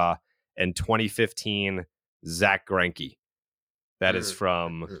Kershaw, and 2015 Zach Greinke. That is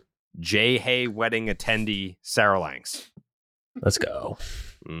from Jay Hay wedding attendee Sarah Langs. Let's go.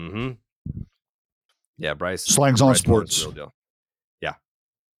 Mm-hmm. Yeah, Bryce. Slangs on sports. Real deal.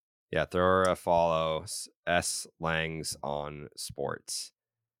 Yeah, throw her a follow. S Langs on sports.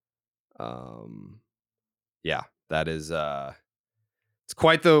 Yeah, that is it's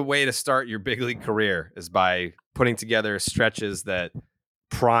quite the way to start your big league career, is by putting together stretches that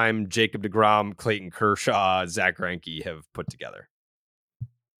prime Jacob deGrom, Clayton Kershaw, Zach Greinke have put together.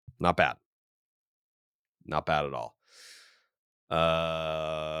 Not bad. Not bad at all.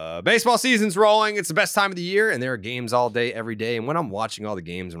 Baseball season's rolling. It's the best time of the year, and there are games all day, every day. And when I'm watching all the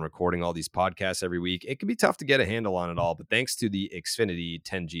games and recording all these podcasts every week, it can be tough to get a handle on it all. But thanks to the Xfinity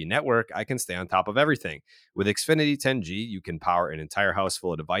 10G network, I can stay on top of everything. With Xfinity 10G, you can power an entire house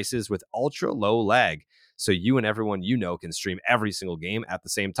full of devices with ultra low lag, so you and everyone you know can stream every single game at the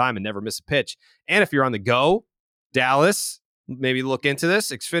same time and never miss a pitch. And if you're on the go, Dallas, maybe look into this.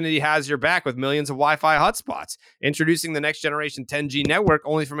 Xfinity has your back with millions of Wi-Fi hotspots. Introducing the next generation 10G network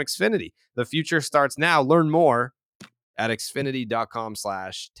only from Xfinity. The future starts now. Learn more at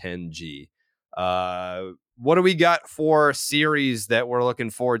xfinity.com/10G. What do we got for series that we're looking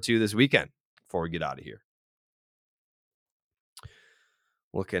forward to this weekend before we get out of here?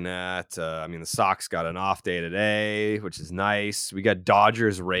 Looking at, the Sox got an off day today, which is nice. We got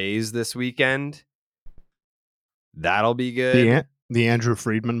Dodgers-Rays this weekend. That'll be good. The Andrew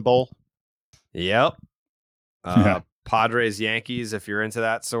Friedman Bowl. Yep. Padres Yankees, if you're into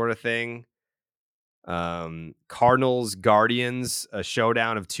that sort of thing. Cardinals Guardians, a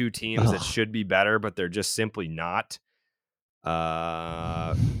showdown of 2 teams that should be better, but they're just simply not.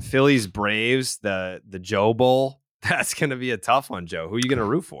 Phillies Braves, the Joe Bowl. That's gonna be a tough one, Joe. Who are you gonna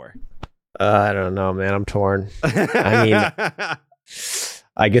root for? I don't know, man. I'm torn. I mean,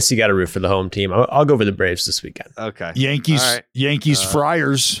 I guess you got to root for the home team. I'll go for the Braves this weekend. Okay. Yankees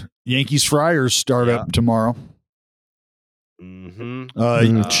Friars start up tomorrow.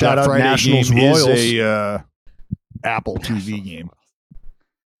 Mm-hmm. Shout out Friday Nationals game Royals. is a Apple TV game.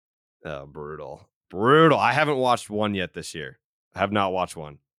 Brutal. I haven't watched one yet this year. I have not watched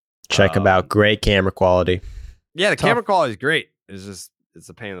one. Check them out. Great camera quality. Yeah, the camera quality is great. It's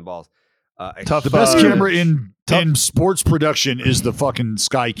a pain in the balls. The best camera in sports production is the fucking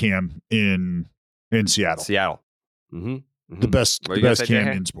Skycam in Seattle. Mm-hmm. The best cam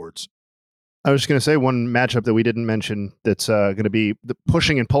in sports. I was just going to say one matchup that we didn't mention that's going to be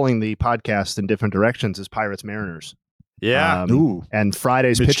pushing and pulling the podcast in different directions is Pirates Mariners. Yeah. And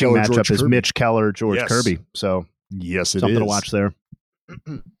Friday's Mitch pitching Keller, matchup George is Kirby. Mitch Keller, George Yes. Kirby. So yes, it something to is. watch there.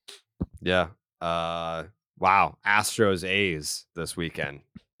 Yeah. Wow. Astros A's this weekend.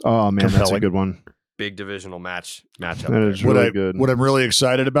 Oh man, that's a good one. Big divisional matchup. That is what really good. What I'm really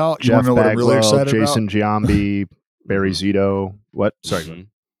excited about. You Jeff want to know what I'm really Bagwell, excited Jason about? Giambi, Barry Zito. What? Sorry.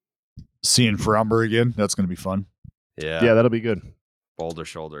 Seeing Framber again. That's going to be fun. Yeah. Yeah, that'll be good. Boulder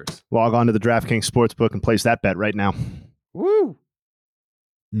shoulders. Log on to the DraftKings Sportsbook and place that bet right now. Woo.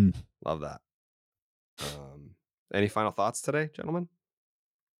 Love that. Any final thoughts today, gentlemen?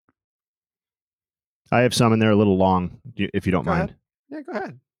 I have some, and they're a little long, if you don't Go mind. ahead. Yeah, go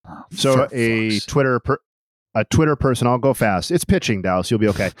ahead. So a Twitter person, I'll go fast. It's pitching, Dallas. You'll be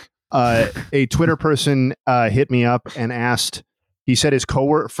okay. A Twitter person hit me up and asked. He said his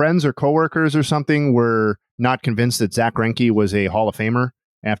friends or coworkers or something were not convinced that Zach Greinke was a Hall of Famer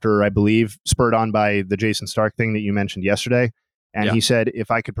after, I believe, spurred on by the Jason Stark thing that you mentioned yesterday. And he said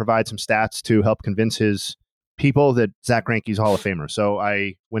if I could provide some stats to help convince his people that Zach Greinke's a Hall of Famer. So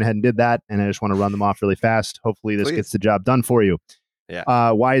I went ahead and did that, and I just want to run them off really fast. Hopefully this gets the job done for you.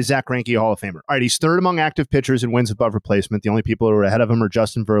 Yeah. Why is Zach Greinke a Hall of Famer? All right, he's third among active pitchers in wins above replacement. The only people who are ahead of him are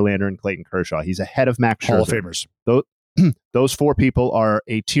Justin Verlander and Clayton Kershaw. He's ahead of Max Scherzer. Hall of Famers. Those four people are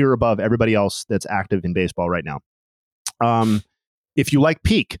a tier above everybody else that's active in baseball right now. If you like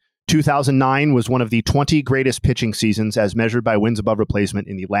peak, 2009 was one of the 20 greatest pitching seasons as measured by wins above replacement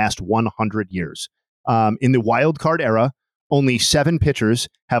in the last 100 years. In the wild card era, only 7 pitchers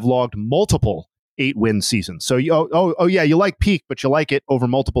have logged multiple 8-win seasons. So, yeah, you like peak, but you like it over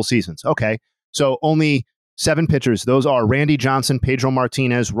multiple seasons. Okay, so only 7 pitchers. Those are Randy Johnson, Pedro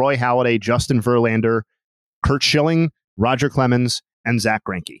Martinez, Roy Halladay, Justin Verlander, Curt Schilling, Roger Clemens, and Zach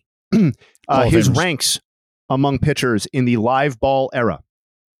Greinke. His ranks among pitchers in the live ball era: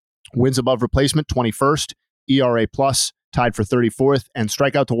 wins above replacement, 21st, ERA plus, tied for 34th, and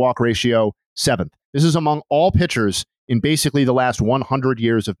strikeout to walk ratio, 7th. This is among all pitchers in basically the last 100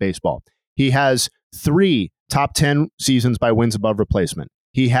 years of baseball. He has 3 top 10 seasons by wins above replacement.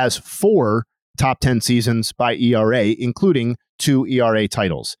 He has 4 top 10 seasons by ERA, including 2 ERA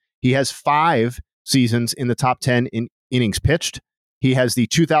titles. He has 5 seasons in the top 10 in innings pitched. He has the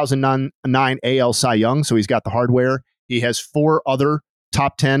 2009 AL Cy Young, so he's got the hardware. He has 4 other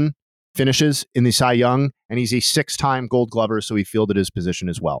top 10 finishes in the Cy Young, and he's a 6-time Gold Glover, so he fielded his position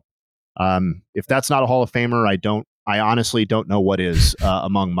as well. If that's not a Hall of Famer, I honestly don't know what is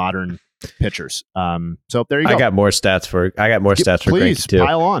among modern pitchers. So there you go. I got more stats for Please Greinke too.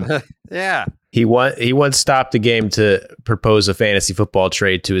 pile on. Yeah. He once stopped the game to propose a fantasy football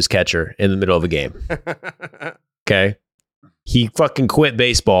trade to his catcher in the middle of a game. Okay. He fucking quit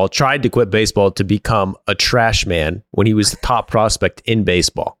baseball, tried to quit baseball to become a trash man when he was the top prospect in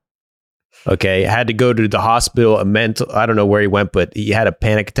baseball. Okay. Had to go to the hospital, I don't know where he went, but he had a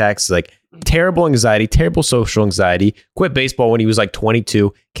panic attack. It's like terrible anxiety, terrible social anxiety. Quit baseball when he was like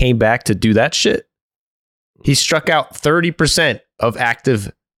 22, came back to do that shit. He struck out 30% of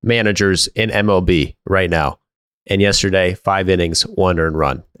active managers in MLB right now. And yesterday, 5 innings, 1 earned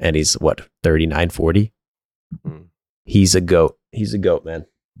run. And he's 39, 40? He's a goat. He's a goat, man.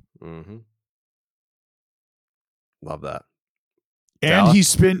 Mm-hmm. Love that. And he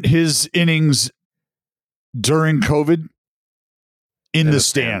spent his innings during COVID in the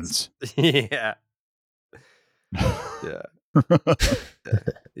stands. Yeah. Yeah.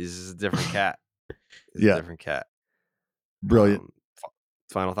 He's just a different cat. He's a different cat. Brilliant.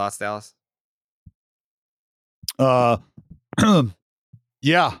 Final thoughts, Dallas?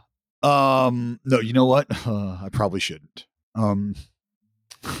 Yeah. No, you know what? I probably shouldn't.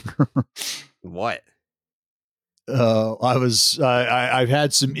 What? I've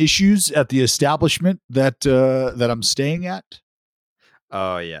had some issues at the establishment that I'm staying at.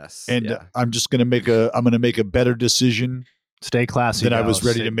 Oh yes. And I'm just gonna make a better decision. Stay classy than I was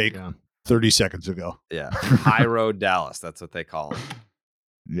ready to make 30 seconds ago. Yeah. High Road Dallas. That's what they call it.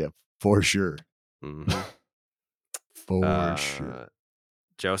 Yeah, for sure. Mm-hmm. For sure.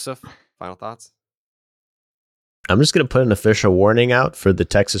 Joseph, final thoughts? I'm just going to put an official warning out for the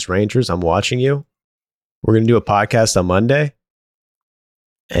Texas Rangers. I'm watching you. We're going to do a podcast on Monday.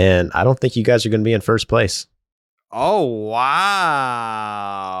 And I don't think you guys are going to be in first place. Oh, wow.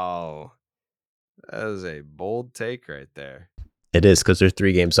 That is a bold take right there. It is, because they're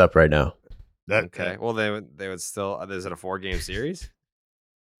 3 games up right now. Okay. Well, they would still. Is it a 4-game series?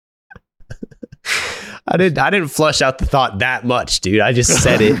 I didn't flush out the thought that much, dude. I just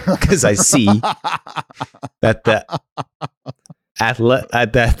said it because I see that the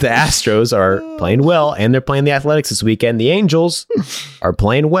Astros are playing well, and they're playing the Athletics this weekend. The Angels are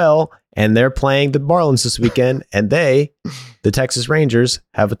playing well, and they're playing the Marlins this weekend. And the Texas Rangers,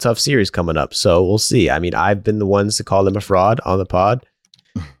 have a tough series coming up. So we'll see. I mean, I've been the ones to call them a fraud on the pod,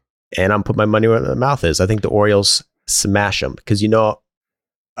 and I'm putting my money where my mouth is. I think the Orioles smash them because,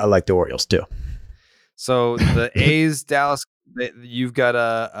 I like the Orioles too. So the A's, Dallas, you've got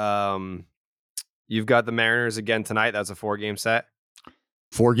the Mariners again tonight. That's a 4-game set.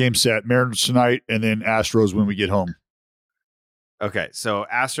 4-game set. Mariners tonight, and then Astros when we get home. Okay, so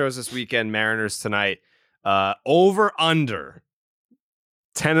Astros this weekend, Mariners tonight. Over under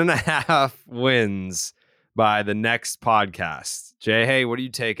 10.5 wins by the next podcast. Jay, hey, what are you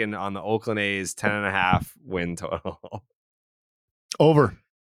taking on the Oakland A's 10.5 win total? Over.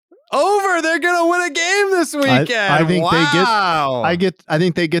 They're gonna win a game this weekend. I think wow. I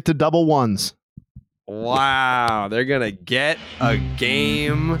think they get to double ones. Wow, they're gonna get a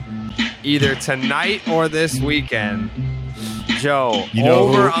game either tonight or this weekend. Joe,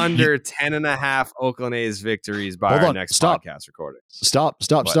 under 10.5 Oakland A's victories by our next podcast recording. Stop.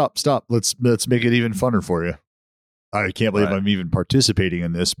 Let's make it even funner for you. I can't believe I'm even participating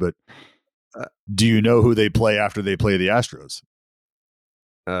in this, but do you know who they play after they play the Astros?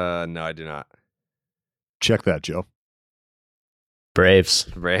 No, I do not. Check that, Joe.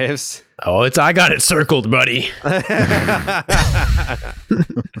 Braves. Oh, I got it circled, buddy.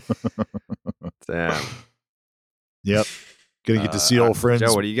 Damn. Yep. Gonna get to see old friends.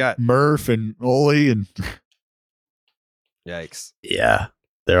 Joe, what do you got? Murph and Ole and yikes. Yeah,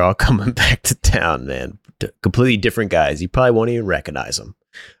 they're all coming back to town, man. Completely different guys. You probably won't even recognize them.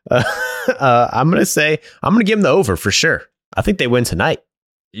 I'm gonna give them the over for sure. I think they win tonight.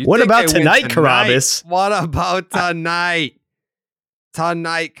 What about tonight, Carabas? What about tonight?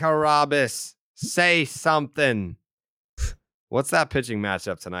 Tonight, Carabas. Say something. What's that pitching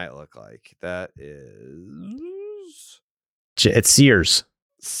matchup tonight look like? That is... It's Sears.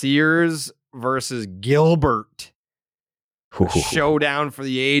 Sears versus Gilbert. Showdown for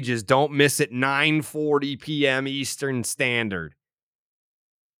the ages. Don't miss it. 9:40 p.m. Eastern Standard.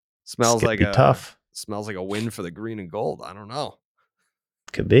 Smells like tough. Smells like a win for the green and gold. I don't know.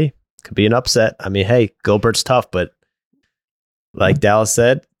 Could be an upset. I mean, hey, Gilbert's tough, but like Dallas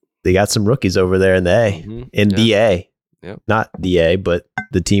said, they got some rookies over there in the A, the A. Yep. Not the A, but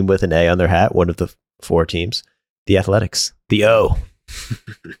the team with an A on their hat. One of the 4 teams, the Athletics, the O.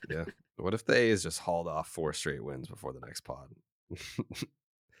 Yeah. What if the A's just hauled off 4 straight wins before the next pod?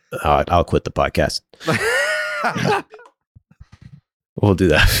 I'll quit the podcast. We'll do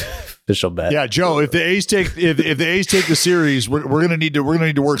that. Official bet. Yeah, Joe. If the A's take the series, we're gonna need to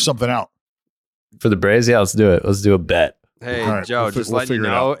work something out for the Braves. Yeah, let's do it. Let's do a bet. Hey, right, Joe, just let you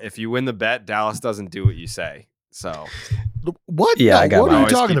know, if you win the bet, Dallas doesn't do what you say. So what? Yeah, I got. What are you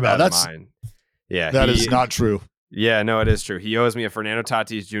talking about? That is not true. Yeah, no, it is true. He owes me a Fernando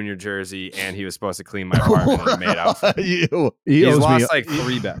Tatis Jr. jersey, and he was supposed to clean my apartment and made out for me. He's lost like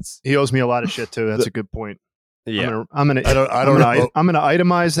 3 bets. He owes me a lot of shit too. That's a good point. Yeah, I'm gonna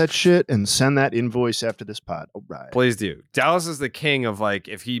itemize that shit and send that invoice after this pod. All right, please do. Dallas is the king of like,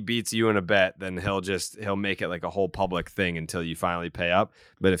 if he beats you in a bet, then he'll make it like a whole public thing until you finally pay up.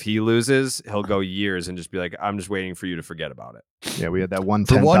 But if he loses, he'll go years and just be like, I'm just waiting for you to forget about it. Yeah, we had that one.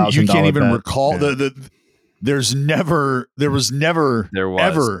 For one, you can't even bet. recall there was never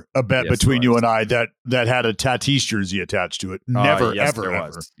ever a bet between you and I that had a Tatis jersey attached to it. Never, yes, ever.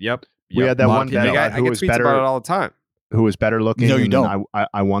 Was. Yep. We had that one bet who was better about it all the time. Who was better looking? No, you don't.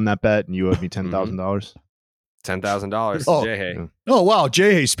 I won that bet, and you owed me $10,000. $10,000. Oh. Jay. Oh wow,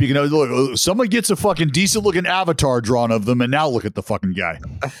 Jay. Speaking of, look, someone gets a fucking decent looking avatar drawn of them, and now look at the fucking guy.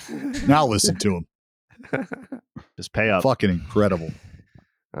 Now listen to him. Just pay up. Fucking incredible.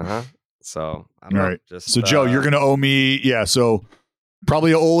 So all right. So Joe, you're gonna owe me. Yeah. So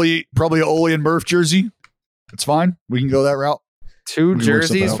probably a Ole and Murph jersey. It's fine. We can go that route. 2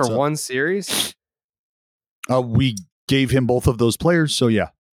 jerseys for 1 series. We gave him both of those players, so yeah.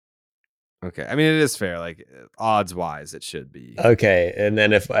 Okay, I mean it is fair. Like odds wise, it should be okay. And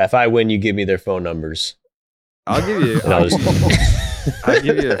then if I win, you give me their phone numbers. I'll give you. I'll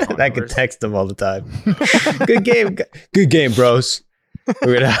give you I could text him all the time. Good game, bros.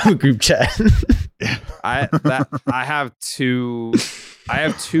 We're gonna have a group chat. I have two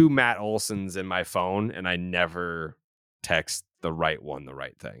Matt Olsons in my phone, and I never text the right one the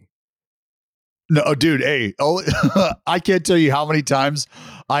right thing. No, dude. Hey, I can't tell you how many times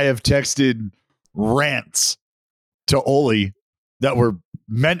I have texted rants to Oli that were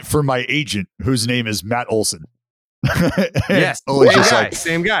meant for my agent, whose name is Matt Olson. Yes,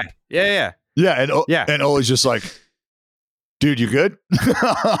 same guy. Yeah. And Oli's just like, dude, you good? You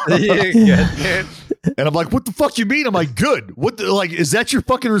good, dude? And I'm like, what the fuck you mean? I'm like, good. What the, like, is that your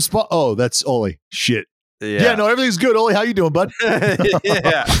fucking response? Oh, that's Oli. Shit. Yeah, no, everything's good. Oli, how you doing, bud?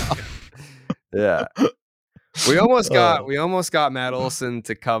 Yeah. We almost got Matt Olson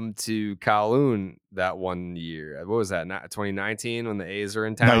to come to Kowloon that one year. What was that? 2019 when the A's are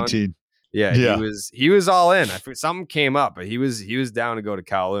in town. 19. Yeah. He was all in. Something came up, but he was down to go to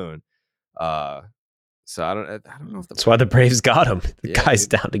Kowloon. So I don't know if that's why the Braves got him. The guy's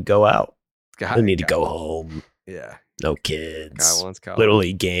down to go out. They need to go home. Yeah. No kids. Guy wants Kowloon. Little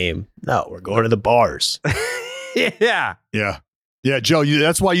league game. No, we're going to the bars. Yeah. Yeah, Joe,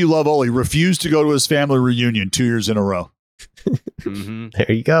 that's why you love Oli. Refused to go to his family reunion 2 years in a row. Mm-hmm.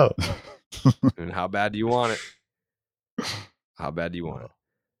 There you go. And how bad do you want it?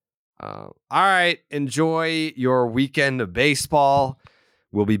 All right. Enjoy your weekend of baseball.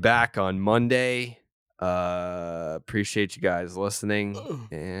 We'll be back on Monday. Appreciate you guys listening,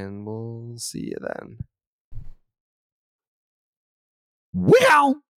 and we'll see you then. Wow.